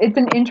know, it's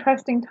an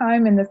interesting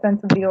time in the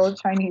sense of the old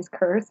Chinese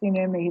curse. You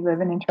know, may you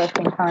live in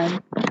interesting times.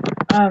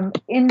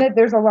 In that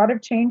there's a lot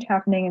of change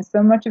happening, and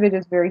so much of it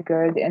is very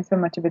good, and so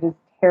much of it is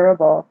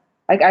terrible.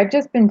 Like I've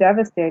just been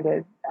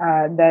devastated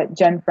that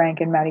Jen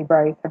Frank and Maddie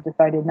Bryce have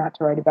decided not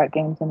to write about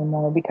games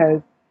anymore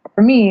because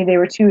for me they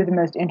were two of the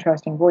most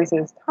interesting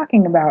voices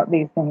talking about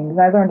these things.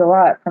 And I learned a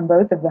lot from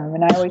both of them,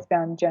 and I always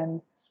found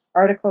Jen's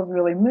articles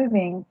really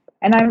moving.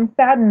 And I'm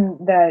saddened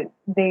that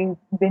they've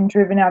been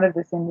driven out of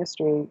this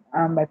industry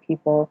by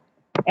people,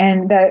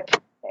 and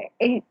that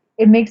it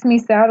makes me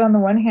sad on the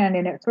one hand,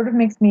 and it sort of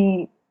makes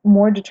me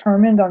more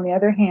determined on the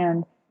other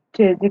hand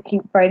to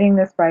keep fighting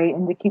this fight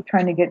and to keep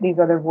trying to get these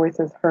other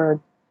voices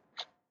heard.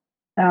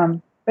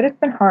 But it's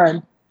been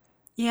hard.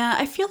 Yeah,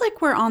 I feel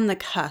like we're on the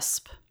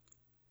cusp.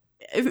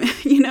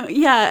 You know,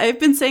 yeah, I've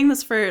been saying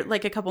this for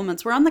like a couple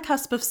months. We're on the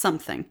cusp of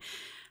something.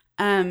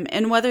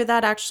 And whether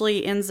that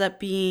actually ends up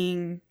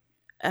being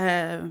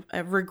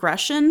a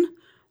regression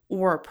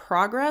or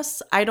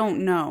progress, I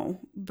don't know.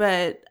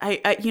 But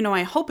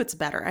I hope it's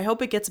better. I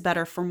hope it gets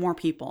better for more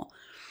people.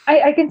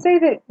 I can say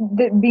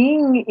that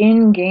being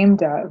in game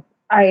dev,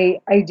 I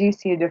do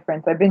see a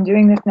difference. I've been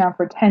doing this now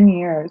for 10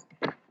 years.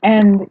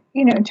 And,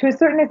 you know, to a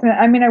certain extent,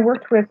 I mean, I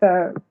worked with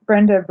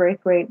Brenda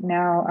Braithwaite,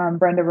 now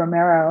Brenda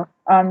Romero,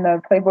 on the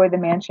Playboy the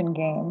Mansion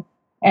game.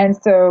 And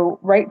so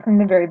right from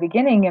the very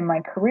beginning in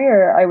my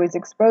career, I was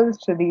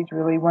exposed to these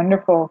really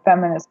wonderful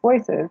feminist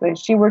voices. Like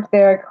she worked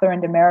there,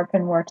 Clarinda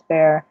Merripin worked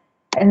there,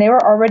 and they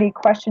were already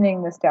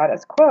questioning the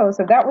status quo.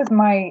 So that was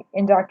my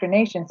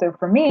indoctrination. So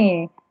for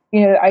me,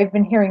 you know, I've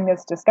been hearing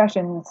this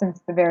discussion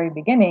since the very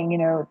beginning, you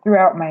know,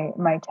 throughout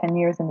my 10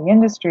 years in the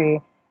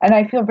industry. And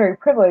I feel very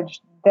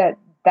privileged that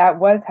that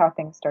was how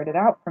things started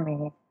out for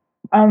me.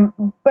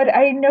 But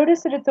I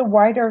notice that it's a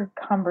wider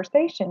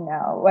conversation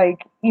now.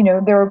 Like, you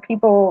know, there are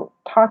people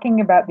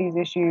talking about these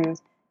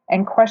issues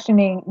and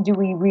questioning, do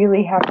we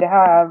really have to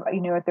have,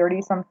 you know, a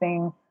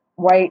 30-something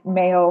white,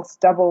 male,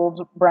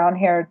 stubbled,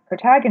 brown-haired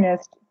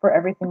protagonist for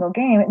every single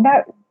game? And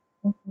that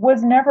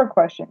was never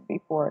questioned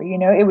before. You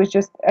know, it was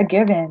just a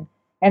given.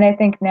 And I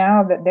think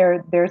now that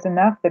there's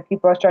enough that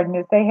people are starting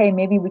to say, hey,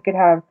 maybe we could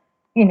have,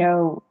 you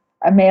know,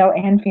 a male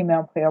and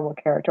female playable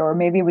character, or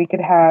maybe we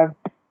could have,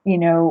 you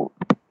know,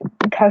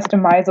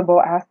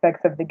 customizable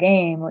aspects of the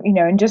game, you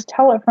know, and just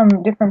tell it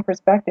from different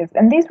perspectives.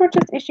 And these were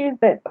just issues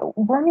that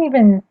weren't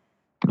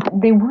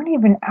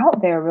even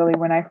out there really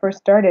when I first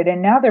started.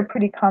 And now they're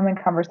pretty common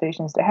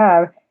conversations to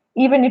have.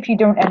 Even if you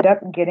don't end up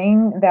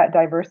getting that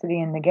diversity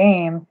in the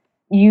game,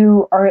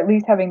 you are at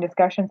least having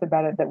discussions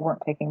about it that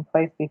weren't taking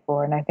place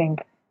before. And I think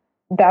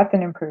that's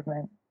an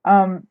improvement.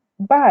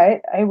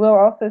 But I will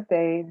also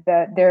say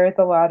that there is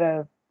a lot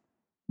of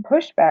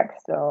pushback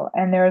still,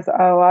 and there's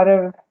a lot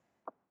of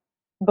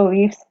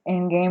beliefs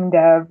in game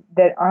dev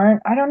that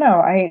aren't, I don't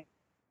know,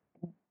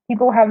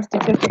 people have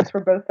statistics for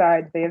both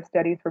sides, they have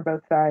studies for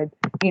both sides,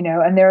 you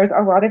know, and there's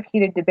a lot of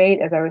heated debate,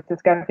 as I was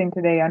discussing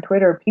today on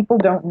Twitter. People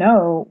don't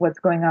know what's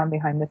going on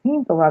behind the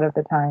scenes a lot of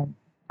the time.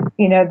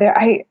 You know,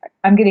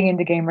 I'm getting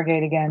into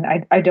Gamergate again.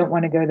 I don't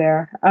want to go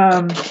there.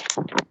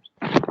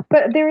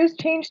 But there is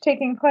change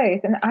taking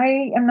place, and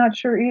I am not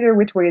sure either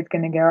which way it's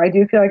going to go. I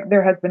do feel like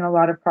there has been a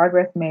lot of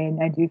progress made,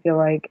 and I do feel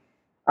like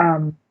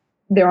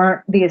there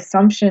aren't the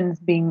assumptions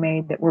being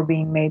made that were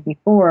being made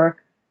before,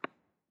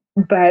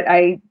 but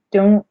I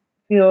don't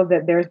feel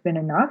that there's been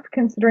enough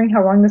considering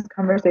how long this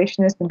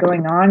conversation has been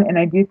going on, and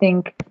I do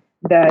think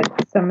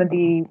that some of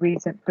the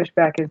recent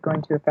pushback is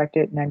going to affect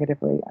it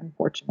negatively,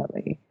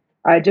 unfortunately.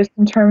 Just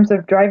in terms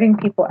of driving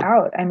people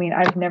out, I mean,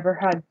 I've never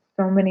had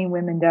so many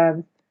women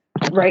devs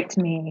write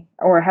to me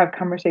or have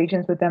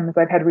conversations with them as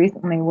I've had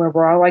recently, where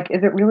we're all like,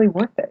 is it really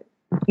worth it?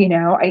 You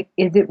know,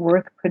 is it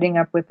worth putting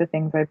up with the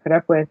things I put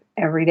up with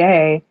every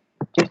day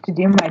just to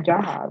do my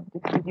job,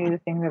 just to do the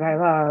thing that I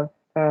love?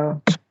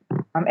 So,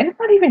 and it's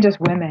not even just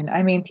women.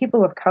 I mean,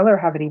 people of color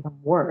have it even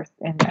worse.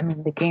 And I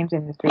mean, the games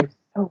industry is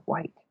so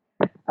white.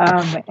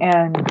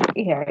 And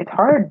yeah, it's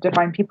hard to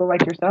find people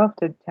like yourself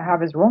to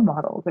have as role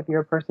models if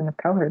you're a person of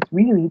color. It's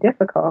really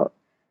difficult.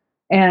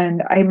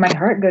 And my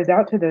heart goes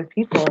out to those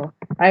people.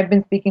 I've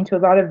been speaking to a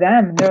lot of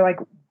them, and they're like,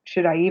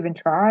 should I even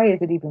try?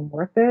 Is it even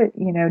worth it?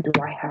 You know, do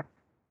I have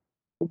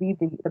to be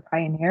the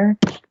pioneer?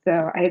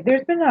 So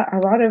there's been a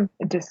lot of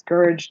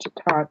discouraged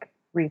talk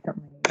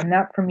recently. And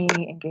that for me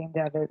in game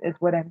dev is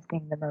what I'm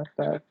seeing the most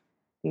of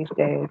these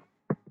days.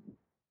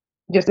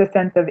 Just a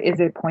sense of, is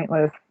it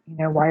pointless?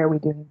 You know, why are we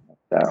doing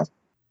this?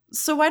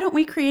 So why don't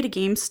we create a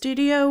game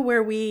studio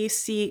where we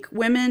seek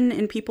women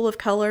and people of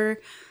color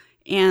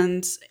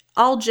and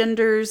all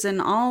genders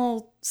and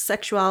all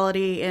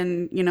sexuality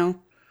and, you know,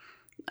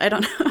 I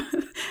don't know.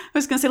 I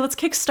was going to say, let's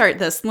kickstart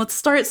this. Let's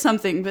start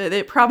something, but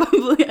it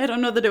probably, I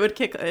don't know that it would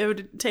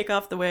take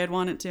off the way I'd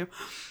want it to.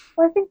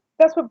 Well, I think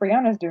that's what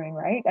Brianna's doing,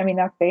 right? I mean,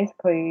 that's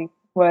basically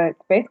what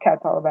Space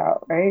Cat's all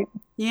about, right?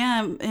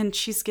 Yeah, and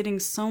she's getting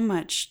so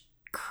much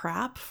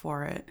crap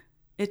for it.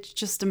 It's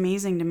just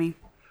amazing to me.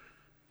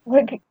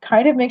 Like, it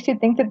kind of makes you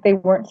think that they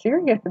weren't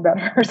serious about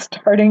her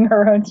starting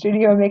her own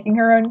studio, making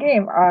her own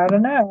game. I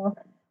don't know.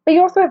 But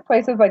you also have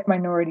places like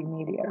Minority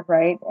Media,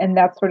 right? And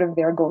that's sort of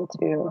their goal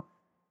too,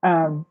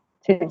 to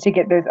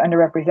get those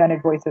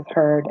underrepresented voices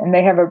heard. And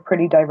they have a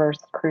pretty diverse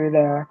crew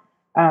there.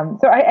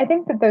 So I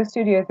think that those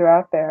studios are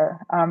out there,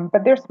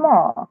 but they're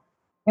small.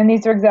 And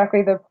these are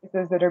exactly the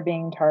places that are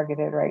being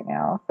targeted right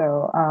now.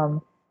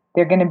 So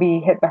they're going to be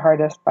hit the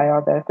hardest by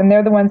all this. And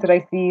they're the ones that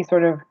I see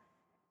sort of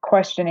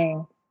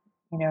questioning,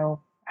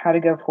 how to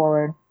go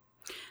forward.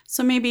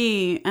 So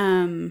maybe,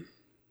 I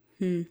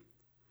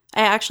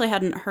actually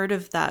hadn't heard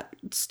of that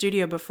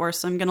studio before,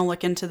 so I'm going to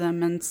look into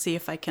them and see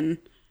if I can.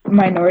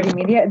 Minority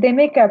Media. They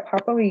make a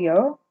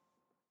Papaleo.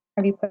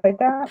 Have you played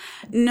that?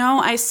 No,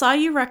 I saw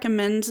you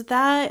recommend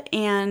that,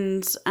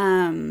 and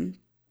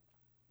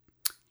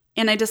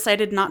I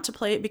decided not to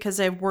play it because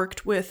I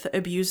worked with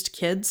abused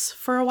kids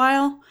for a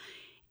while,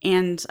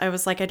 and I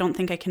was like, I don't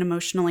think I can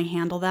emotionally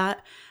handle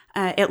that.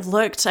 I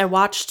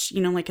watched,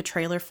 like a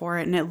trailer for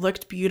it, and it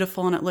looked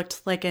beautiful, and it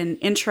looked like an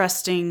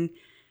interesting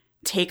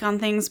take on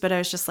things, but I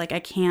was just like, I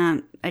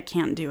can't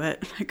do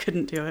it. I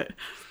couldn't do it.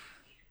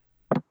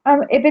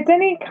 If it's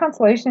any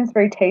consolation, it's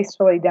very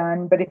tastefully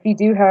done. But if you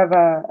do have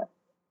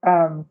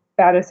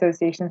bad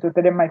associations with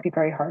it, it might be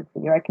very hard for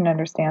you. I can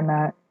understand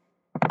that.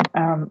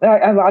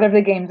 A lot of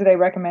the games that I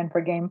recommend for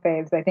Game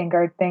Faves, I think,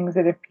 are things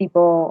that if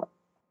people,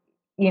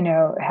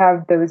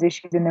 have those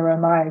issues in their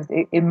own lives,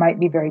 it might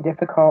be very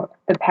difficult.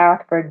 The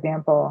Path, for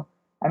example.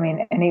 I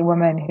mean, any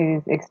woman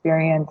who's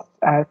experienced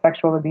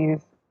sexual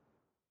abuse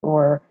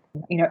or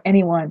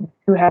anyone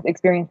who has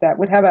experienced that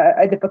would have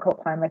a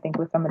difficult time, I think,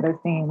 with some of those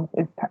themes.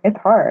 It's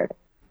hard.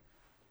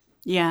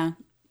 Yeah.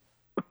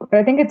 But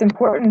I think it's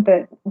important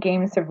that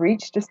games have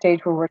reached a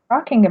stage where we're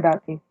talking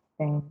about these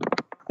things.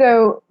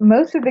 So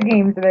most of the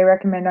games that I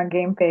recommend on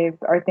Game Faves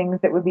are things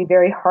that would be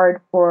very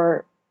hard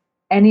for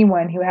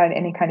anyone who had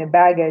any kind of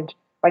baggage.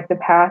 Like The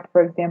Path,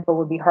 for example,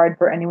 would be hard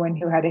for anyone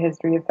who had a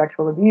history of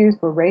sexual abuse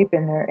or rape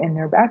in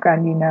their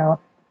background.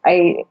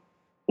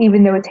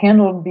 Even though it's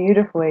handled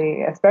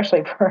beautifully,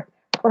 especially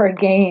for a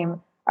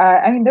game,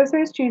 those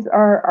issues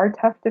are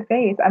tough to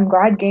face. I'm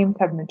glad games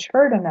have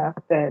matured enough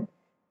that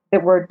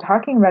we're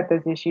talking about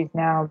those issues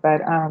now.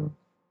 But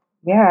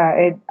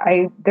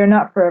they're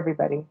not for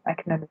everybody. I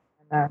can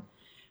understand that.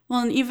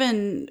 Well, and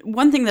even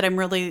one thing that I'm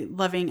really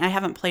loving, I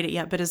haven't played it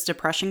yet, but is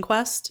Depression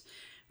Quest,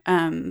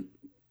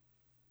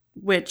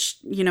 which,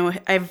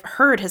 I've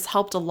heard has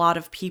helped a lot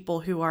of people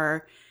who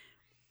are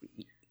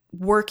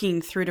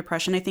working through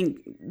depression. I think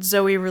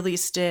Zoe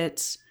released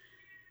it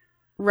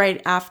right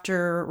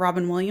after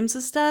Robin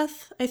Williams'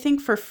 death, I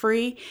think, for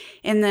free.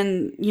 And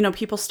then,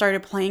 people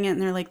started playing it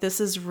and they're like, this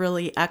is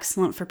really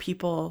excellent for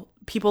people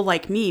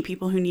like me,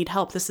 people who need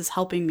help. This is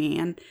helping me.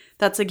 And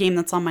that's a game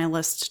that's on my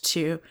list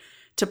to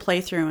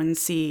play through and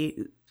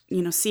see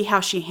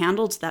how she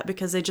handled that,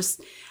 because I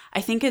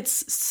think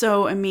it's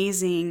so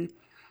amazing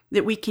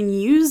that we can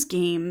use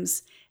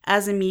games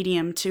as a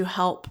medium to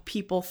help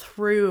people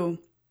through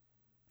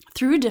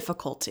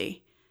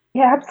difficulty.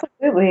 Yeah,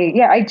 absolutely.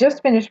 Yeah, I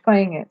just finished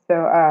playing it, so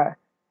I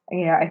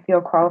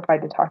feel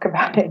qualified to talk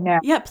about it now.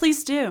 Yeah,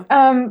 please do.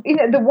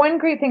 The one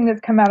great thing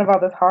that's come out of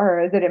all this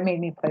horror is that it made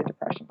me play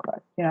Depression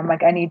Quest. I'm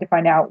like, I need to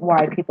find out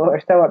why people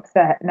are so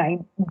upset, and I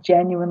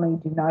genuinely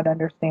do not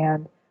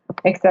understand,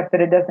 except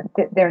that it doesn't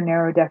fit their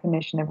narrow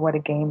definition of what a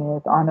game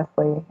is,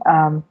 honestly.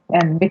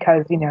 And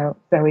because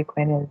Zoe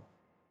Quinn,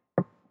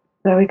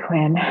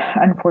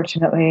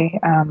 unfortunately,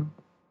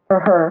 for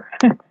her,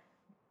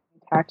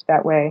 attacked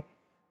that way.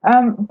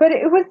 But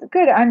it was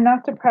good. I'm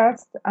not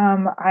depressed.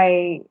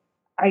 I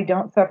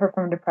don't suffer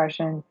from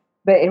depression,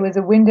 but it was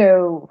a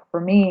window for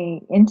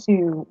me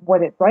into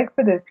what it's like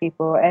for those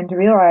people, and to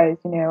realize,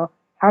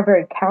 how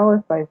very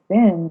callous I've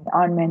been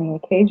on many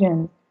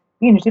occasions,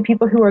 to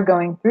people who are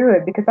going through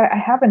it, because I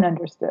haven't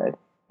understood,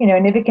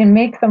 and if it can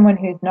make someone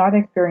who's not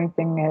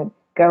experiencing it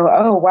go,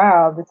 oh,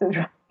 wow, this is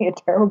really a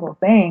terrible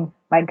thing.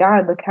 My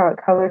God, look how it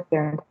colors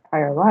their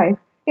entire life.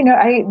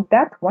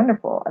 That's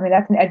wonderful.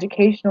 That's an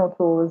educational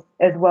tool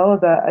as well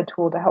as a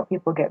tool to help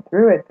people get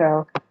through it.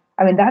 So,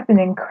 that's an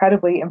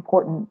incredibly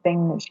important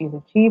thing that she's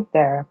achieved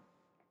there.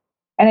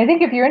 And I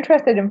think if you're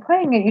interested in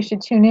playing it, you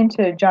should tune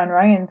into John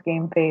Ryan's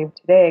Game Fave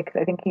today,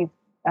 because I think he's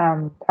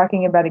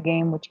talking about a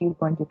game which he's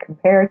going to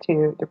compare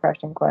to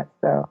Depression Quest.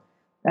 So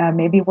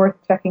maybe worth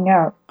checking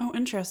out. Oh,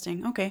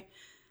 interesting. Okay.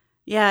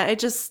 Yeah,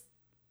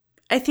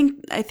 I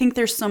think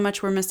there's so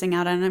much we're missing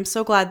out on, and I'm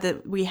so glad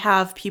that we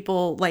have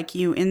people like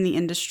you in the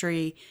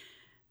industry,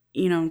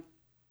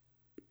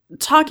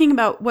 talking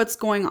about what's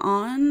going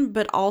on,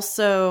 but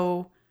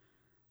also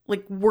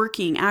like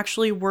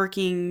actually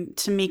working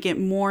to make it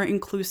more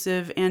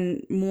inclusive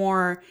and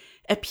more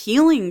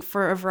appealing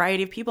for a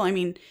variety of people.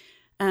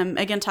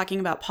 Again, talking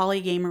about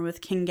Polygamer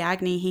with King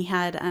Gagne, he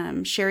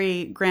had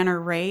Sherry Granner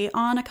Ray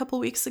on a couple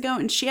weeks ago,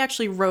 and she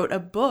actually wrote a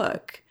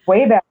book.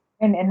 Way back.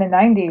 And in the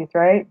 90s,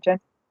 right?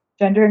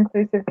 Gender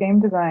inclusive game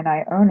design.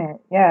 I own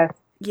it. Yes.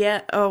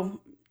 Yeah.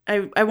 Oh,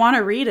 I want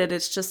to read it.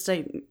 It's just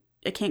I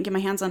can't get my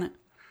hands on it.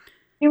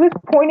 She was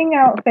pointing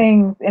out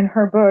things in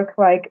her book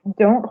like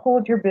don't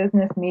hold your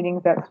business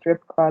meetings at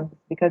strip clubs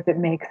because it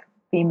makes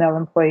female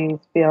employees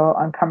feel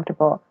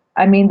uncomfortable.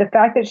 I mean, the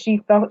fact that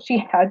she felt she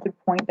had to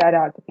point that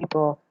out to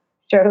people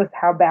shows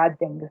how bad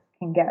things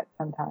can get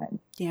sometimes.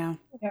 Yeah.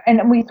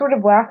 And we sort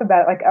of laugh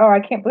about it, like, oh, I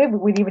can't believe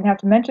we'd even have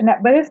to mention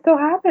that, but it still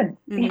happens.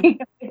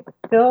 Mm-hmm. It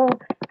still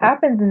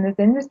happens in this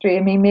industry.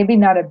 I mean, maybe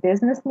not a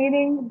business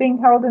meeting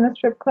being held in a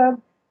strip club,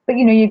 but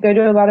you go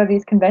to a lot of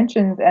these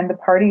conventions, and the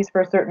parties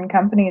for certain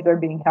companies are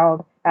being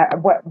held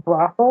at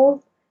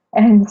brothels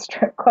and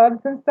strip clubs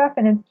and stuff,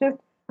 and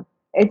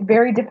it's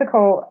very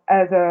difficult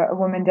as a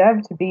woman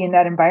dev to be in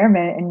that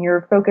environment, and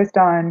you're focused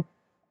on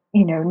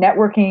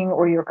networking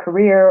or your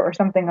career or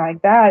something like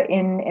that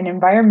in an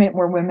environment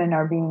where women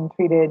are being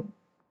treated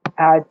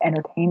as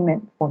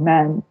entertainment for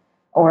men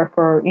or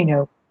for,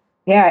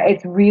 yeah,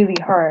 it's really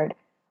hard.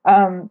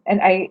 And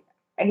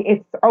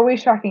it's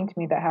always shocking to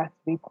me that has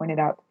to be pointed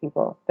out to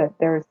people that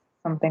there's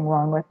something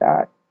wrong with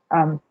that.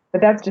 But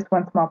that's just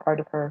one small part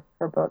of her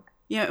book.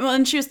 Yeah, well,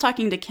 and she was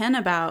talking to Ken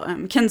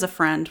about Ken's a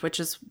friend, which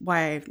is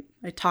why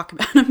I talk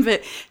about him.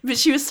 But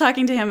she was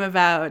talking to him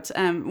about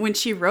when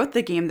she wrote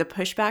the game, the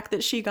pushback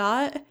that she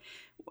got,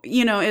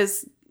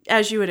 is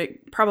as you would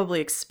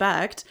probably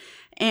expect,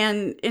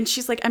 and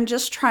she's like, I'm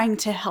just trying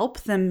to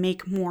help them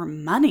make more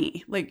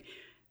money. Like,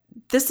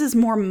 this is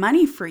more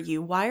money for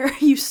you. Why are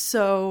you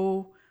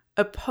so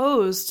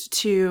opposed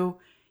to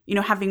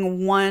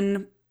having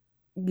one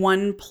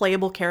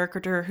playable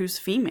character who's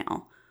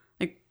female?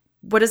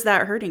 What is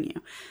that hurting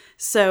you?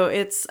 So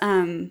it's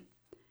kind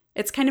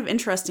of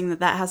interesting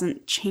that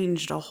hasn't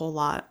changed a whole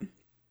lot.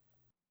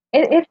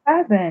 It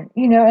hasn't,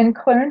 and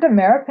Clarinda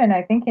Maripin,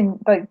 I think in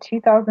like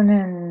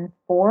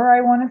 2004, I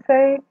want to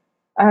say,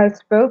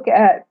 spoke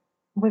at,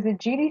 was it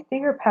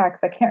GDC or PAX?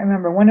 I can't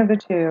remember, one of the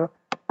two,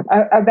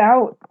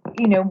 about,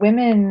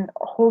 women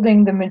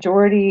holding the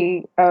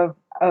majority of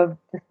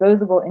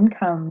disposable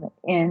income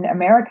in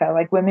America.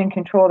 Like women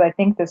controlled, I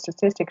think the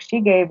statistics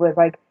she gave was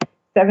like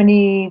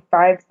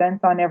 75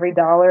 cents on every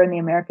dollar in the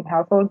American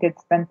household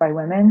gets spent by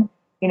women.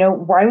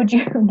 Why would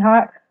you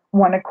not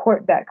want to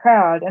court that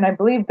crowd? And I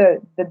believe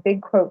the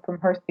big quote from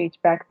her speech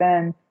back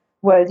then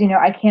was,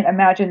 I can't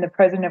imagine the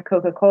president of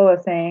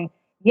Coca-Cola saying,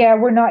 yeah,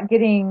 we're not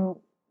getting,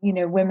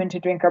 women to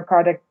drink our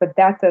product, but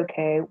that's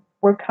okay.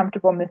 We're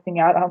comfortable missing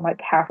out on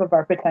like half of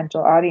our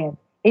potential audience.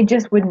 It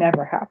just would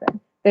never happen.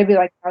 They'd be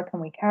like, how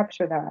can we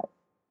capture that?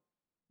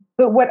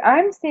 But what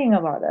I'm seeing a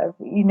lot of,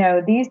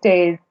 these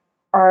days,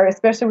 are,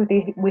 especially with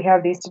we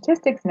have these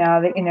statistics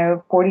now that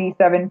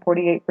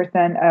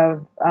 48%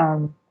 of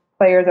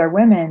players are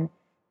women.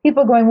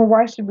 People going, well,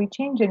 why should we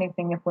change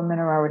anything if women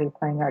are already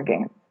playing our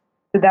games?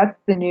 So that's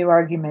the new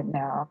argument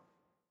now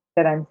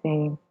that I'm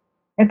seeing.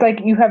 It's like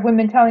you have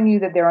women telling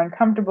you that they're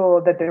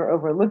uncomfortable, that they're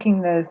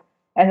overlooking this,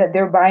 and that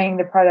they're buying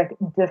the product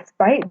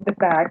despite the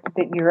fact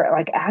that you're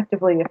like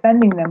actively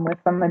offending them with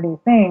some of these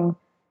things.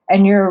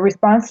 And your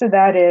response to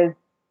that is,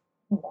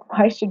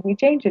 why should we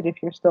change it if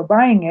you're still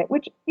buying it?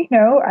 Which,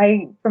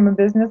 from a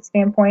business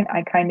standpoint,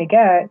 I kind of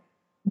get,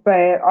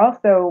 but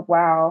also,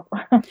 wow.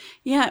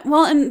 Yeah,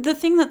 well, and the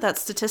thing that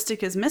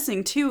statistic is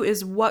missing too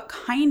is what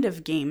kind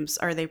of games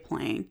are they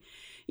playing?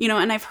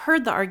 And I've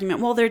heard the argument,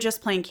 well, they're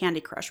just playing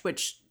Candy Crush,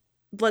 which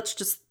let's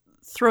just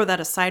throw that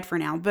aside for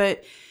now.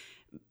 But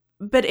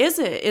is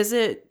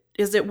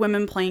it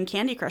women playing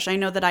Candy Crush? I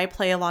know that I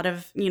play a lot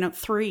of,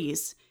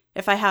 threes.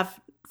 If I have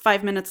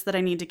 5 minutes that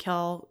I need to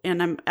kill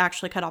and I'm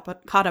actually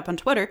caught up on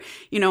Twitter,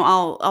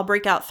 I'll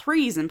break out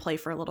threes and play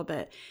for a little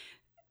bit.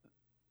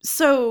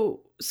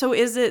 So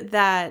is it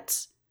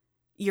that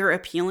you're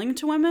appealing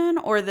to women,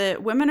 or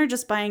that women are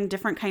just buying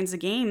different kinds of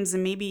games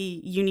and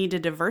maybe you need to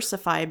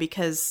diversify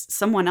because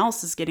someone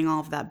else is getting all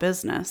of that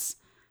business?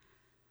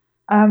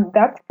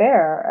 That's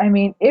fair. I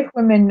mean, if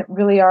women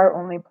really are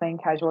only playing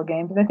casual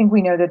games, and I think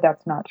we know that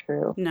that's not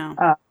true. No.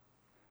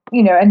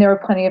 And there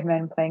are plenty of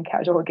men playing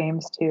casual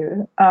games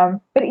too.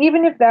 But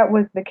even if that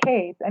was the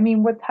case, I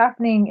mean, what's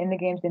happening in the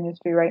games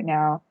industry right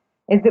now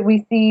is that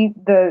we see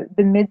the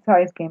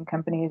mid-sized game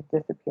companies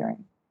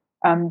disappearing.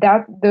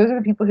 Those are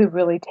the people who've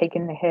really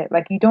taken the hit.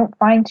 Like, you don't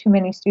find too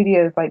many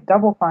studios like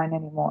Double Fine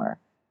anymore.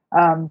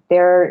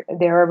 They're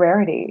a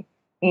rarity.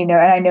 And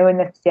I know in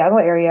the Seattle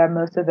area,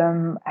 most of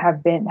them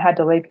had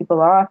to lay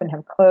people off and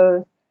have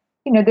closed.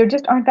 There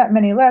just aren't that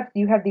many left.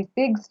 You have these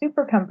big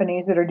super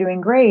companies that are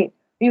doing great.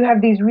 You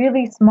have these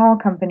really small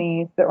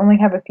companies that only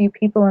have a few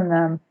people in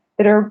them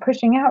that are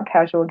pushing out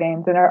casual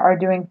games and are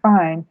doing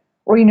fine.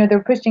 Or, they're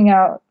pushing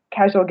out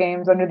casual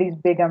games under these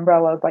big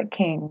umbrellas like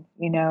King,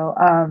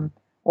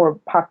 or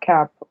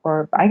PopCap,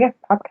 or I guess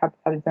PopCap's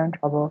had its own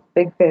trouble.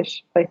 Big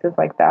Fish, places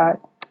like that.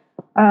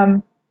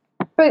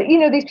 But,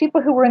 these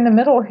people who were in the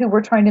middle who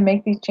were trying to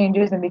make these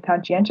changes and be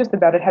conscientious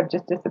about it have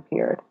just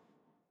disappeared.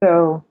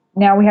 So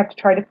now we have to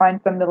try to find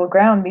some middle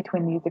ground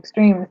between these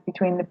extremes,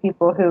 between the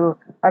people who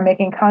are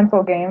making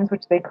console games,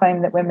 which they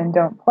claim that women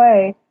don't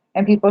play,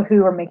 and people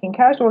who are making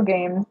casual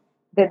games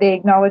that they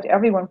acknowledge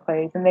everyone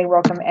plays and they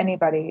welcome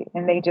anybody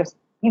and they just,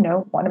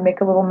 want to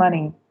make a little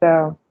money.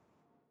 So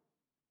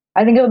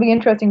I think it'll be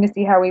interesting to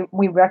see how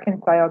we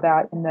reconcile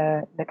that in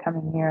the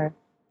coming years.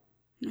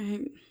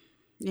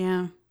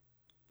 Yeah.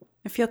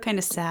 I feel kind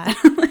of sad.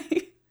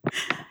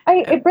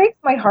 It breaks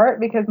my heart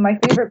because my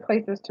favorite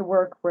places to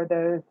work were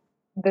those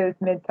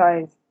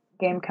mid-sized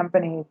game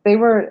companies. It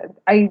was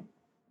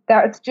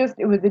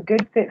a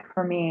good fit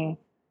for me,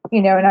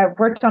 and I've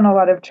worked on a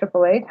lot of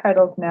AAA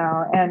titles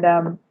now, and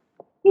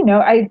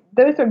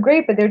those are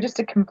great, but they're just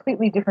a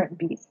completely different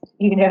beast.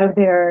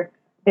 They're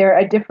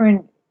a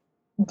different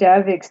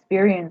dev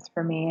experience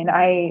for me, and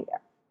I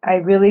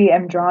really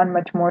am drawn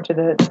much more to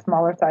the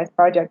smaller size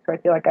projects where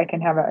I feel like I can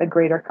have a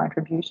greater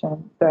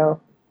contribution. So.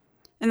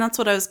 And that's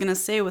what I was going to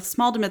say with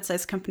small to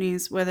mid-sized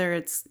companies, whether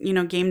it's,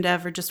 game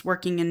dev or just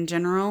working in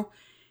general,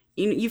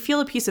 you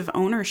feel a piece of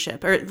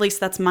ownership, or at least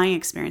that's my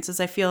experience, is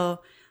I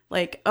feel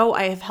like, oh,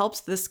 I have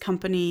helped this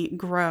company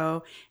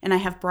grow and I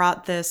have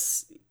brought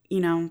this,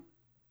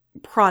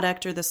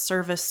 product or this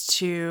service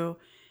to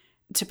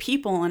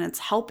people, and it's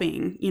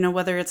helping,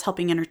 whether it's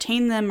helping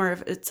entertain them or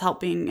if it's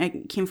helping.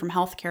 I came from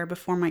healthcare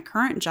before my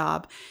current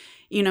job,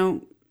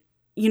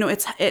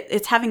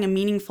 it's having a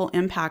meaningful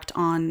impact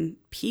on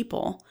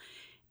people.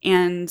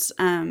 And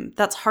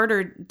that's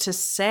harder to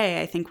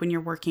say, I think, when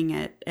you're working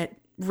at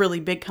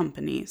really big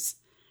companies.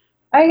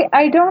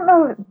 I don't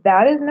know if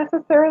that is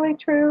necessarily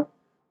true,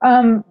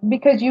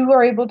 because you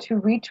are able to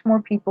reach more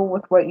people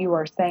with what you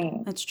are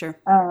saying. That's true.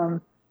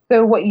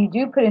 So what you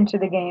do put into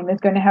the game is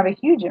going to have a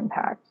huge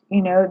impact.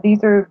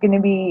 These are going to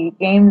be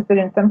games that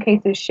in some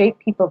cases shape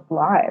people's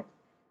lives.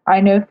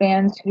 I know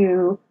fans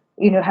who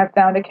have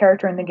found a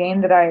character in the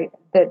game that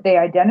they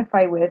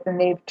identify with, and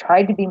they've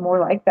tried to be more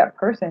like that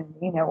person,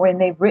 when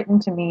they've written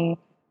to me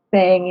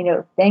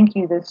saying, thank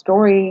you, the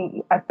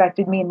story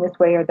affected me in this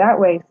way or that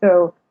way.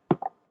 So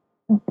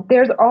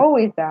there's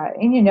always that.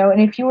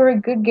 And if you are a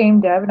good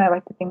game dev, and I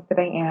like to think that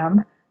I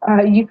am,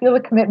 you feel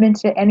a commitment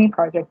to any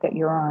project that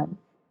you're on.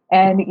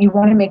 And you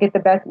want to make it the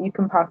best that you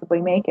can possibly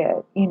make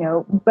it,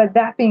 But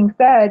that being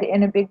said,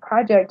 in a big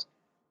project,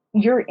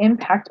 your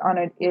impact on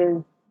it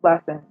is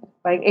lessened.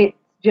 Like, it's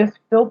just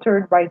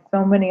filtered by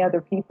so many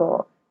other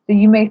people. So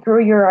you may throw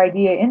your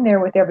idea in there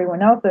with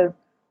everyone else's,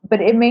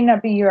 but it may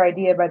not be your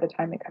idea by the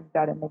time it comes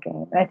out in the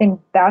game. And I think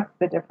that's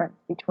the difference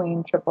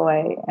between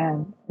AAA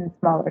and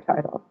smaller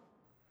titles.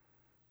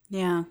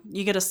 Yeah,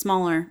 you have a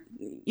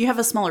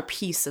smaller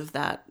piece of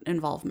that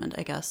involvement,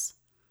 I guess.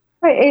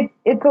 Right.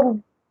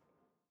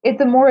 It's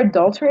a more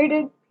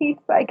adulterated piece,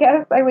 I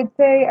guess I would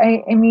say.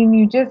 I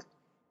mean,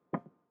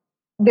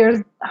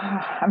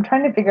 I'm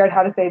trying to figure out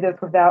how to say this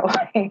without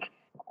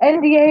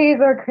NDAs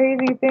are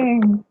crazy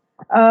things.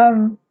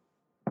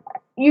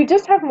 You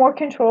just have more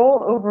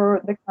control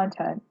over the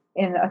content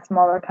in a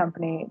smaller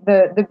company.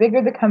 The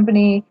bigger the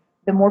company,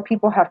 the more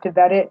people have to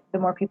vet it, the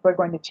more people are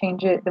going to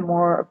change it, the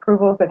more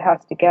approvals it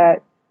has to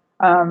get.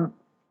 And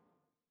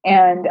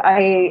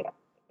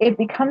it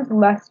becomes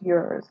less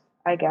yours,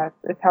 I guess,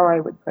 is how I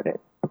would put it.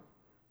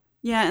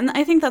 Yeah, and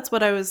I think that's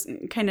what I was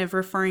kind of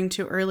referring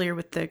to earlier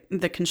with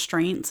the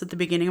constraints at the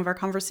beginning of our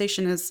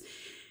conversation is,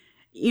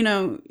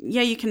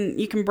 yeah, you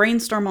can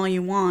brainstorm all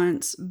you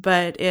want,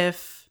 but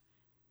if,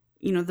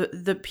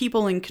 the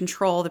people in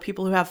control, the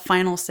people who have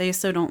final say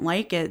so don't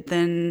like it,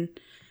 then,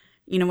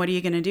 what are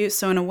you going to do?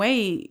 So in a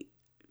way,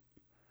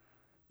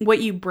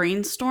 what you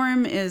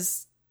brainstorm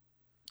is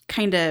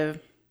kind of,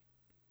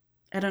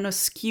 I don't know,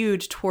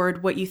 skewed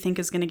toward what you think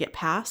is going to get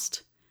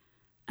passed.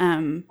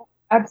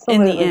 Absolutely.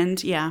 In the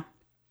end, yeah.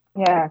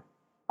 Yeah,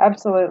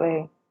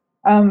 absolutely.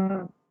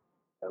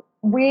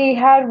 We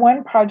had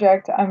one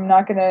project, I'm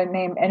not going to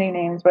name any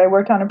names, but I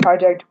worked on a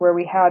project where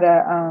we had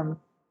a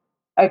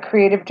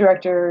creative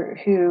director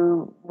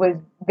who was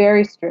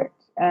very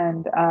strict,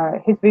 and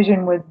his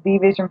vision was the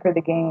vision for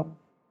the game.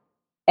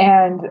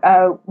 And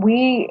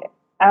we,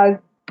 as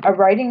a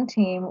writing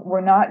team,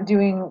 were not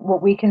doing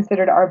what we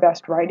considered our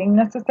best writing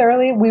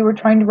necessarily. We were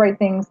trying to write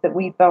things that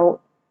we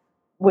felt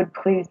would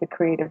please the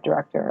creative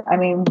director. I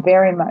mean,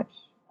 very much.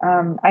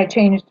 I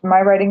changed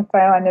my writing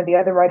style. I know the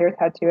other writers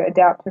had to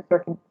adapt to a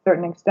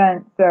certain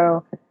extent.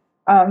 So,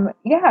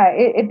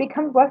 it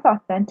becomes less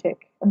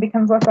authentic. It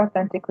becomes less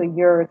authentically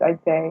yours, I'd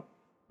say.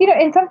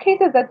 In some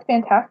cases, that's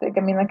fantastic.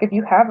 I mean, like, if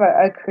you have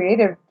a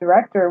creative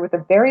director with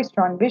a very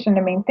strong vision,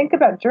 I mean, think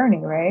about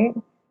Journey, right?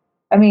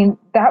 I mean,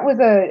 that was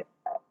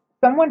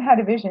someone had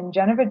a vision.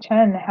 Jennifer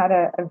Chen had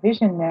a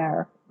vision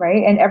there,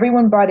 right? And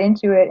everyone bought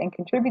into it and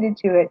contributed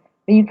to it.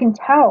 But you can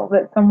tell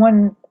that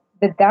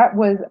that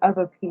was of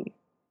a piece.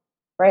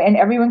 Right? And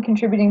everyone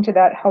contributing to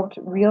that helped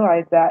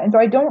realize that. And so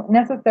I don't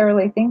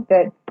necessarily think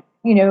that,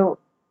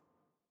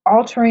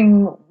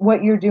 altering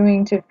what you're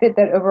doing to fit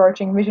that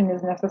overarching vision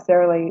is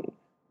necessarily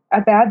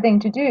a bad thing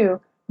to do,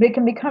 but it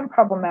can become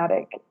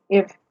problematic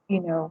if,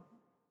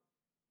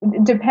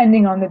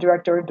 depending on the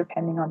director or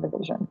depending on the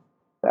vision.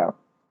 So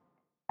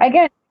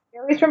again, it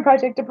varies from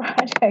project to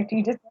project.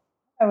 You just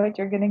don't know what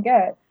you're going to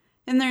get.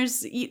 And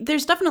there's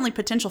definitely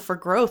potential for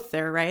growth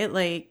there, right?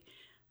 Like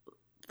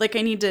like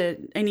I need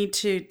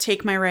to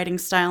take my writing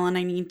style and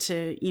I need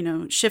to,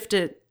 shift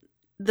it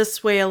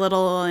this way a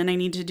little, and I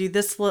need to do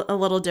this a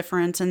little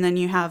different, and then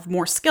you have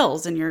more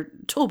skills in your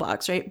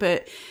toolbox, right?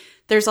 But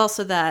there's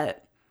also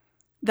that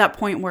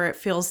point where it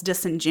feels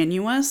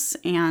disingenuous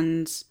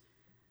and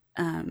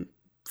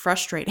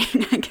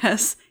frustrating, I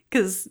guess,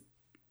 because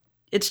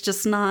it's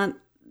just not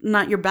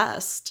your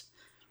best.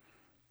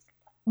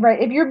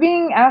 Right. If you're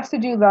being asked to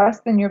do less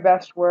than your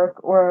best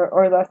work,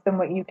 or less than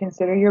what you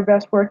consider your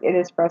best work, it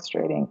is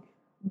frustrating.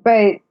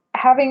 But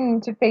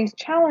having to face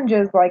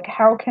challenges like,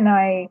 how can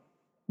I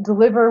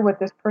deliver what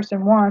this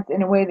person wants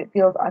in a way that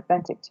feels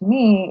authentic to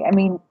me? I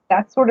mean,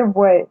 that's sort of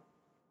what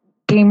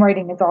game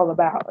writing is all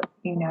about.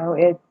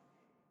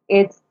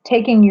 It's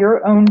taking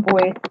your own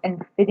voice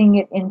and fitting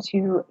it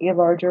into a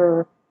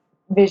larger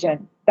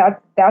vision.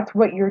 That's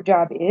what your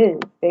job is,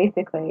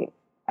 basically.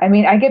 I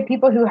mean, I get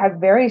people who have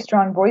very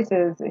strong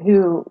voices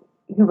who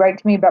write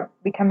to me about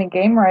becoming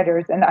game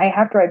writers, and I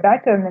have to write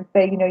back to them and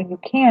say, you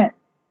can't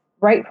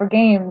write for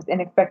games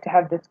and expect to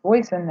have this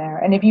voice in there.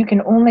 And if you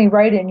can only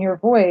write in your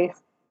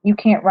voice, you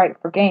can't write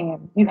for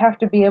games. You have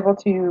to be able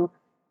to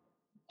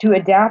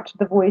adapt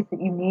the voice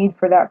that you need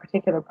for that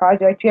particular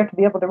project. You have to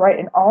be able to write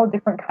in all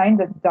different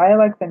kinds of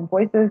dialects and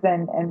voices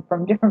and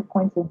from different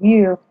points of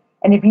view.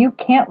 And if you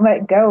can't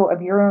let go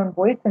of your own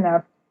voice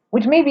enough,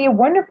 which may be a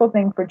wonderful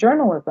thing for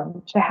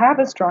journalism, to have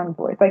a strong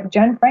voice. Like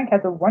Jen Frank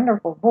has a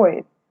wonderful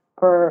voice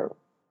for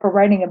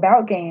writing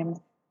about games,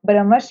 but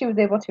unless she was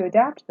able to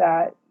adapt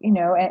that,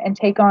 and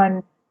take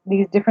on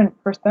these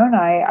different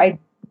personae,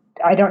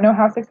 I don't know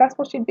how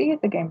successful she'd be as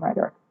a game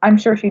writer. I'm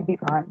sure she'd be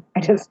fine.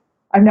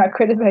 I'm not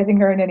criticizing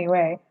her in any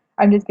way.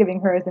 I'm just giving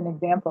her as an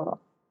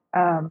example.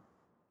 And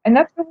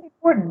that's really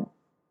important.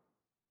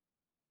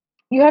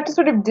 You have to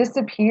sort of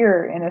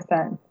disappear in a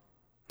sense.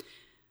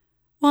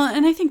 Well,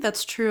 and I think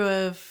that's true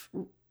of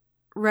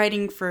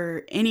writing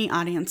for any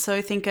audience. So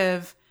I think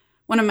of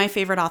one of my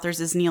favorite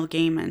authors is Neil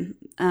Gaiman.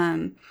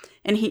 And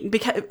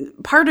because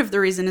part of the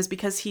reason is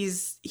because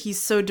he's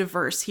so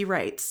diverse. He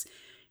writes,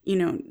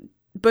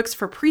 books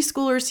for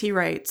preschoolers. He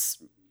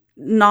writes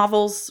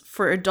novels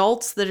for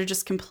adults that are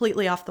just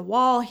completely off the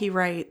wall. He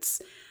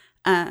writes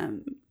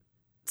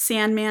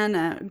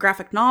Sandman,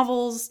 graphic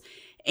novels,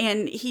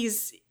 and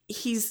he's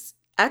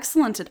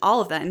excellent at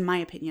all of that, in my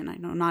opinion. I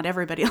know not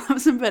everybody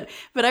loves him, but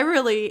I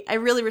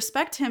really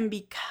respect him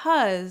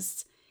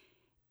because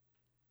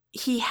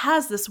he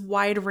has this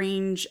wide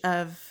range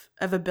of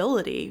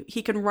ability.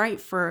 He can write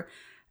for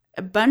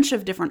a bunch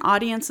of different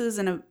audiences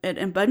and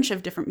a bunch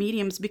of different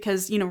mediums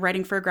because,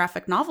 writing for a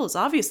graphic novel is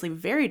obviously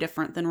very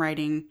different than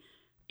writing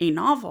a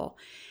novel.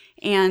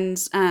 And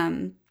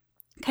kind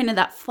of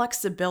that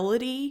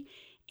flexibility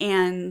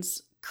and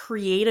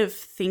creative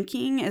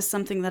thinking is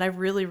something that I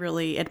really,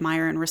 really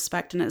admire and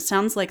respect. And it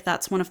sounds like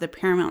that's one of the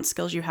paramount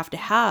skills you have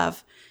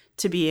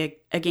to be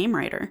a game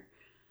writer.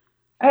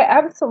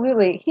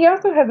 Absolutely. He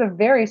also has a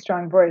very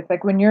strong voice.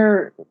 Like when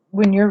you're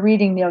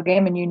reading Neil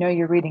Gaiman,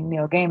 you're reading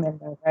Neil Gaiman,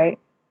 though, right?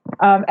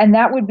 And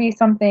that would be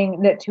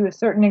something that, to a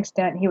certain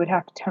extent, he would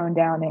have to tone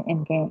down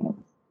in games.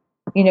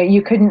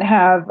 You couldn't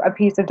have a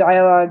piece of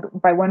dialogue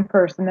by one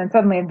person and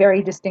suddenly a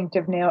very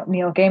distinctive Neil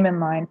Gaiman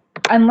line,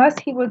 unless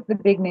he was the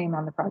big name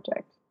on the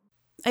project.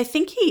 I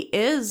think he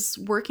is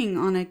working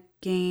on a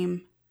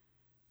game.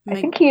 I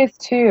think he is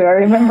too. I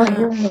remember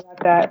hearing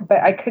about that,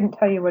 but I couldn't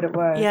tell you what it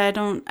was. Yeah, I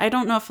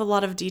don't know if a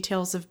lot of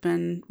details have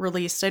been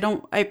released.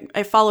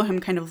 I follow him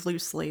kind of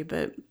loosely,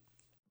 but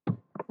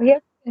he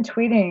has been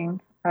tweeting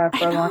for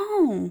a long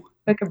time.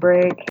 Took a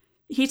break.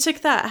 He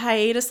took that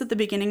hiatus at the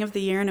beginning of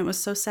the year, and it was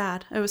so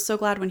sad. I was so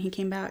glad when he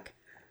came back.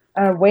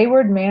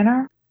 Wayward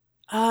Manor?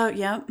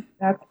 Yep.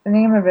 That's the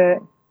name of it.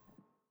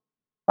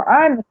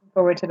 I'm looking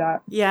forward to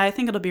that. Yeah, I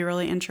think it'll be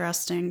really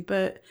interesting.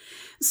 But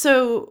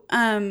so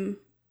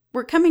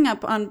we're coming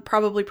up on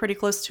probably pretty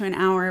close to an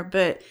hour.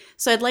 But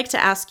so I'd like to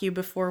ask you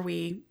before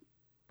we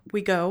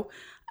go,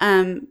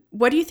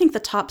 what do you think the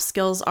top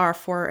skills are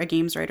for a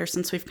games writer,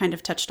 since we've kind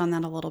of touched on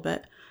that a little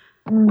bit?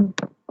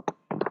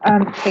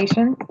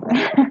 Patience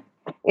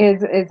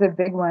is a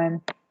big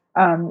one.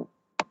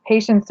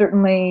 Patience,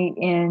 certainly,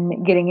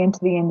 in getting into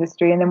the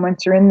industry. And then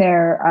once you're in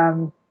there,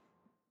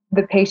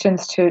 the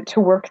patience to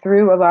work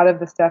through a lot of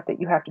the stuff that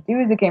you have to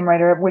do as a game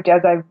writer, which,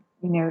 as I've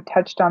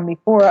touched on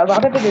before, a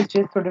lot of it is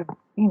just sort of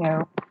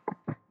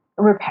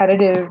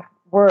repetitive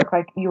work,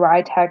 like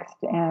UI text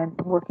and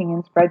working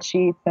in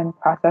spreadsheets and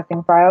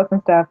processing files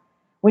and stuff,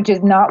 which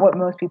is not what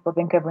most people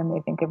think of when they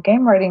think of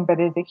game writing, but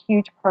is a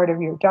huge part of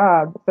your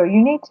job. So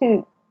you need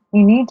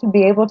to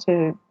be able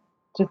to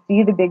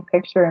see the big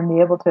picture and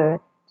be able to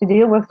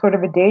deal with sort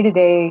of a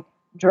day-to-day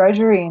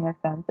drudgery, in a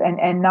sense,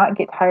 and not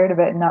get tired of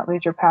it and not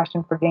lose your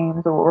passion for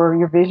games or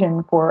your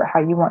vision for how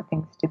you want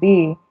things to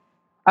be.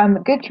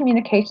 Good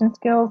communication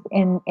skills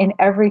in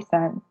every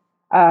sense.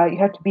 You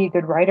have to be a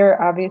good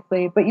writer,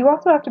 obviously, but you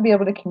also have to be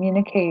able to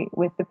communicate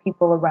with the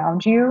people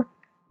around you.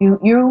 You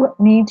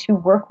need to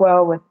work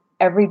well with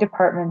every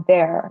department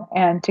there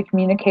and to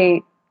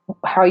communicate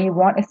how you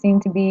want a scene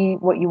to be,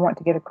 what you want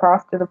to get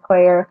across to the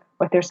player,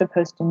 what they're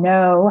supposed to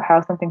know,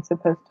 how something's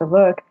supposed to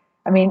look.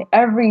 I mean,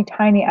 every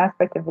tiny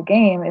aspect of the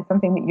game is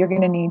something that you're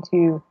going to need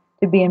to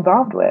be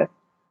involved with.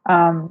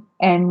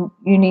 And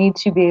you need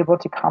to be able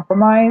to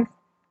compromise.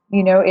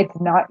 It's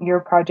not your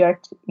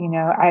project.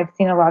 I've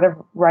seen a lot of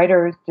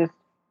writers just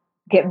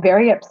get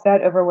very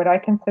upset over what I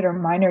consider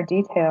minor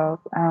details.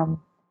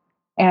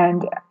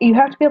 And you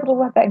have to be able to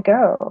let that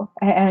go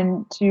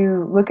and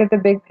to look at the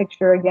big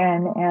picture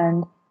again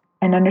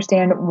and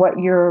understand what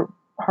your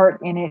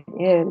part in it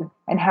is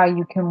and how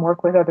you can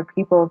work with other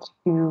people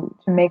to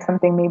make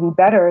something maybe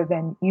better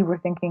than you were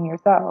thinking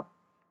yourself.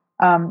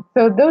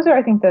 So those are,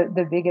 I think,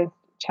 the biggest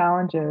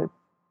challenges.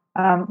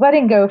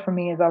 Letting go for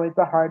me is always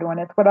the hard one.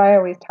 It's what I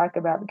always talk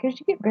about because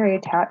you get very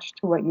attached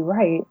to what you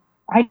write.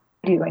 I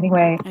do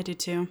anyway. I do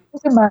too.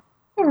 These are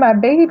my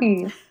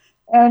babies.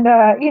 And,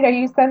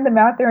 you send them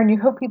out there and you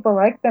hope people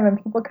like them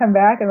and people come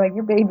back and like,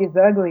 your baby's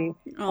ugly.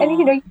 Aww.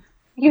 And,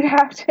 you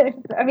have to,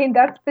 I mean,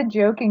 that's the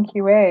joke in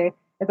QA.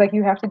 It's like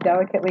you have to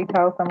delicately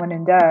tell someone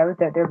in dev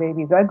that their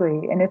baby's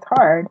ugly. And it's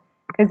hard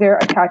because they're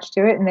attached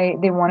to it and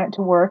they want it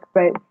to work.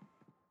 But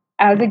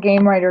as a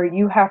game writer,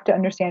 you have to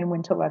understand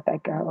when to let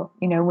that go,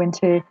 when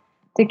to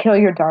kill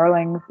your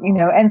darlings,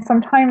 and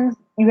sometimes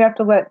you have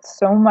to let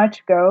so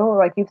much go.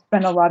 Like you've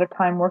spent a lot of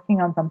time working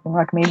on something,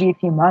 like maybe a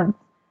few months,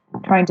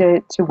 trying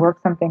to work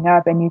something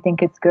up and you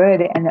think it's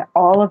good and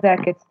all of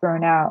that gets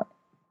thrown out.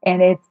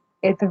 And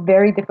it's a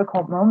very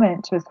difficult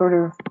moment to sort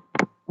of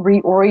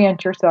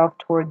reorient yourself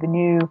toward the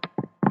new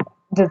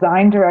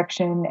design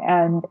direction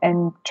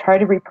and try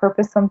to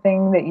repurpose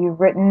something that you've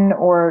written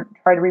or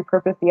try to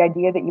repurpose the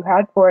idea that you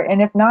had for it.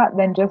 And if not,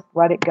 then just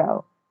let it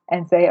go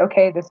and say,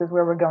 okay, this is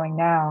where we're going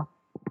now.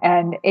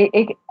 And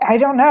I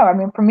don't know. I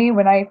mean, for me,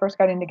 when I first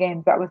got into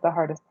games, that was the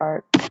hardest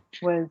part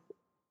was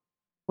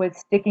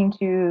sticking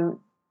to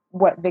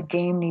what the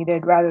game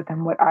needed rather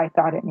than what I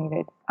thought it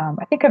needed.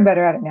 I think I'm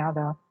better at it now,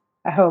 though.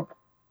 I hope.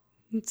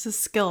 It's a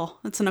skill.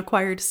 It's an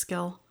acquired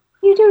skill.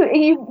 You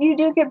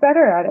do get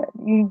better at it.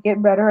 You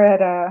get better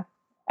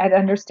at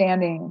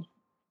understanding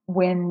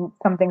when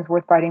something's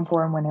worth fighting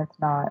for and when it's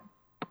not.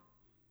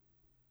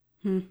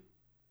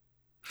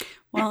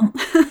 Well,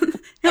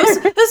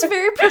 that was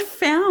very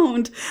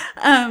profound.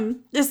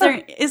 Is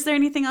there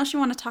anything else you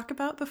want to talk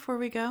about before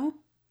we go?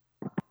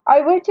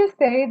 I would just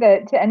say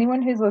that to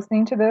anyone who's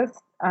listening to this,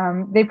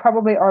 they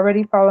probably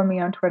already follow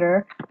me on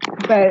Twitter,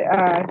 but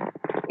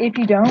if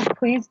you don't,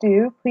 please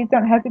do. Please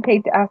don't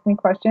hesitate to ask me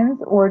questions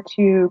or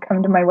to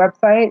come to my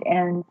website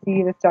and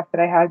see the stuff that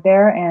I have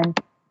there and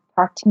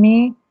talk to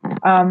me.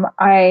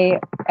 I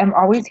am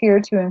always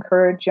here to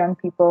encourage young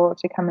people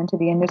to come into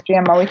the industry.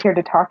 I'm always here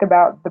to talk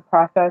about the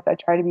process. I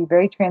try to be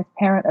very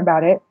transparent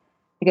about it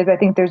because I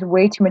think there's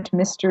way too much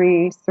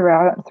mystery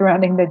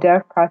surrounding the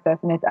dev process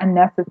and it's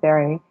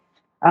unnecessary.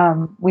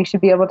 We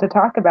should be able to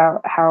talk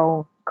about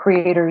how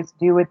creators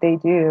do what they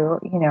do,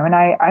 and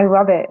I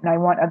love it. And I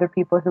want other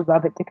people who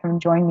love it to come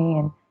join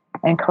me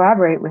and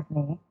collaborate with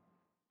me.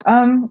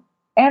 And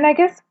I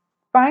guess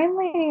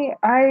finally,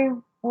 I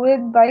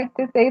would like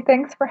to say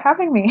thanks for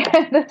having me.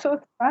 This was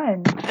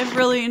fun. I've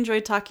really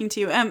enjoyed talking to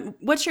you.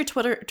 What's your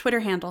Twitter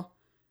handle?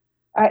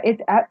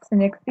 It's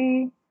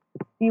 @Cynixy,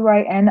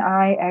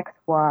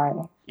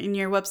 CYNIXY. And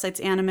your website's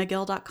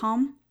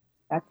annamcgill.com?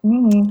 That's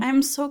me.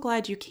 I'm so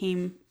glad you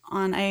came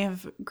on. I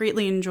have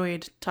greatly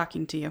enjoyed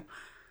talking to you.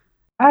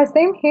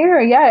 Same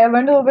here. Yeah, I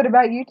learned a little bit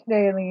about you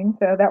today, Aline,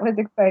 so that was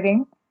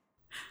exciting.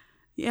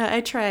 Yeah, I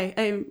try.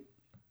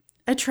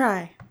 I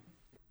try.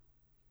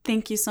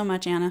 Thank you so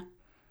much, Anna.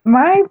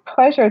 My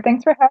pleasure.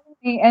 Thanks for having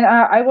me, and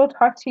I will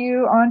talk to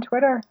you on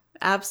Twitter.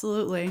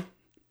 Absolutely.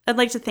 I'd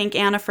like to thank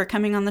Anna for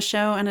coming on the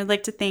show, and I'd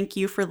like to thank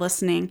you for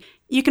listening.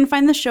 You can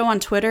find the show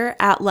on Twitter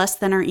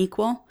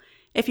 @LessThanOrEqual.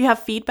 If you have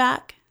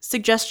feedback,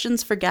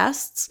 suggestions for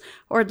guests,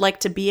 or would like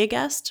to be a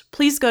guest,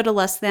 please go to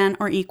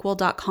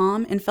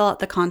lessthanorEqual.com and fill out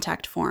the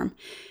contact form.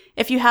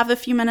 If you have a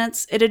few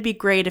minutes, it'd be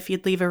great if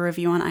you'd leave a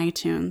review on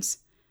iTunes.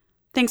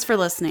 Thanks for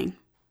listening.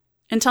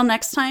 Until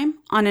next time,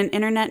 on an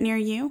internet near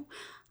you,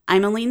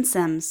 I'm Aline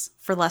Sims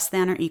for Less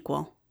Than or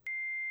Equal.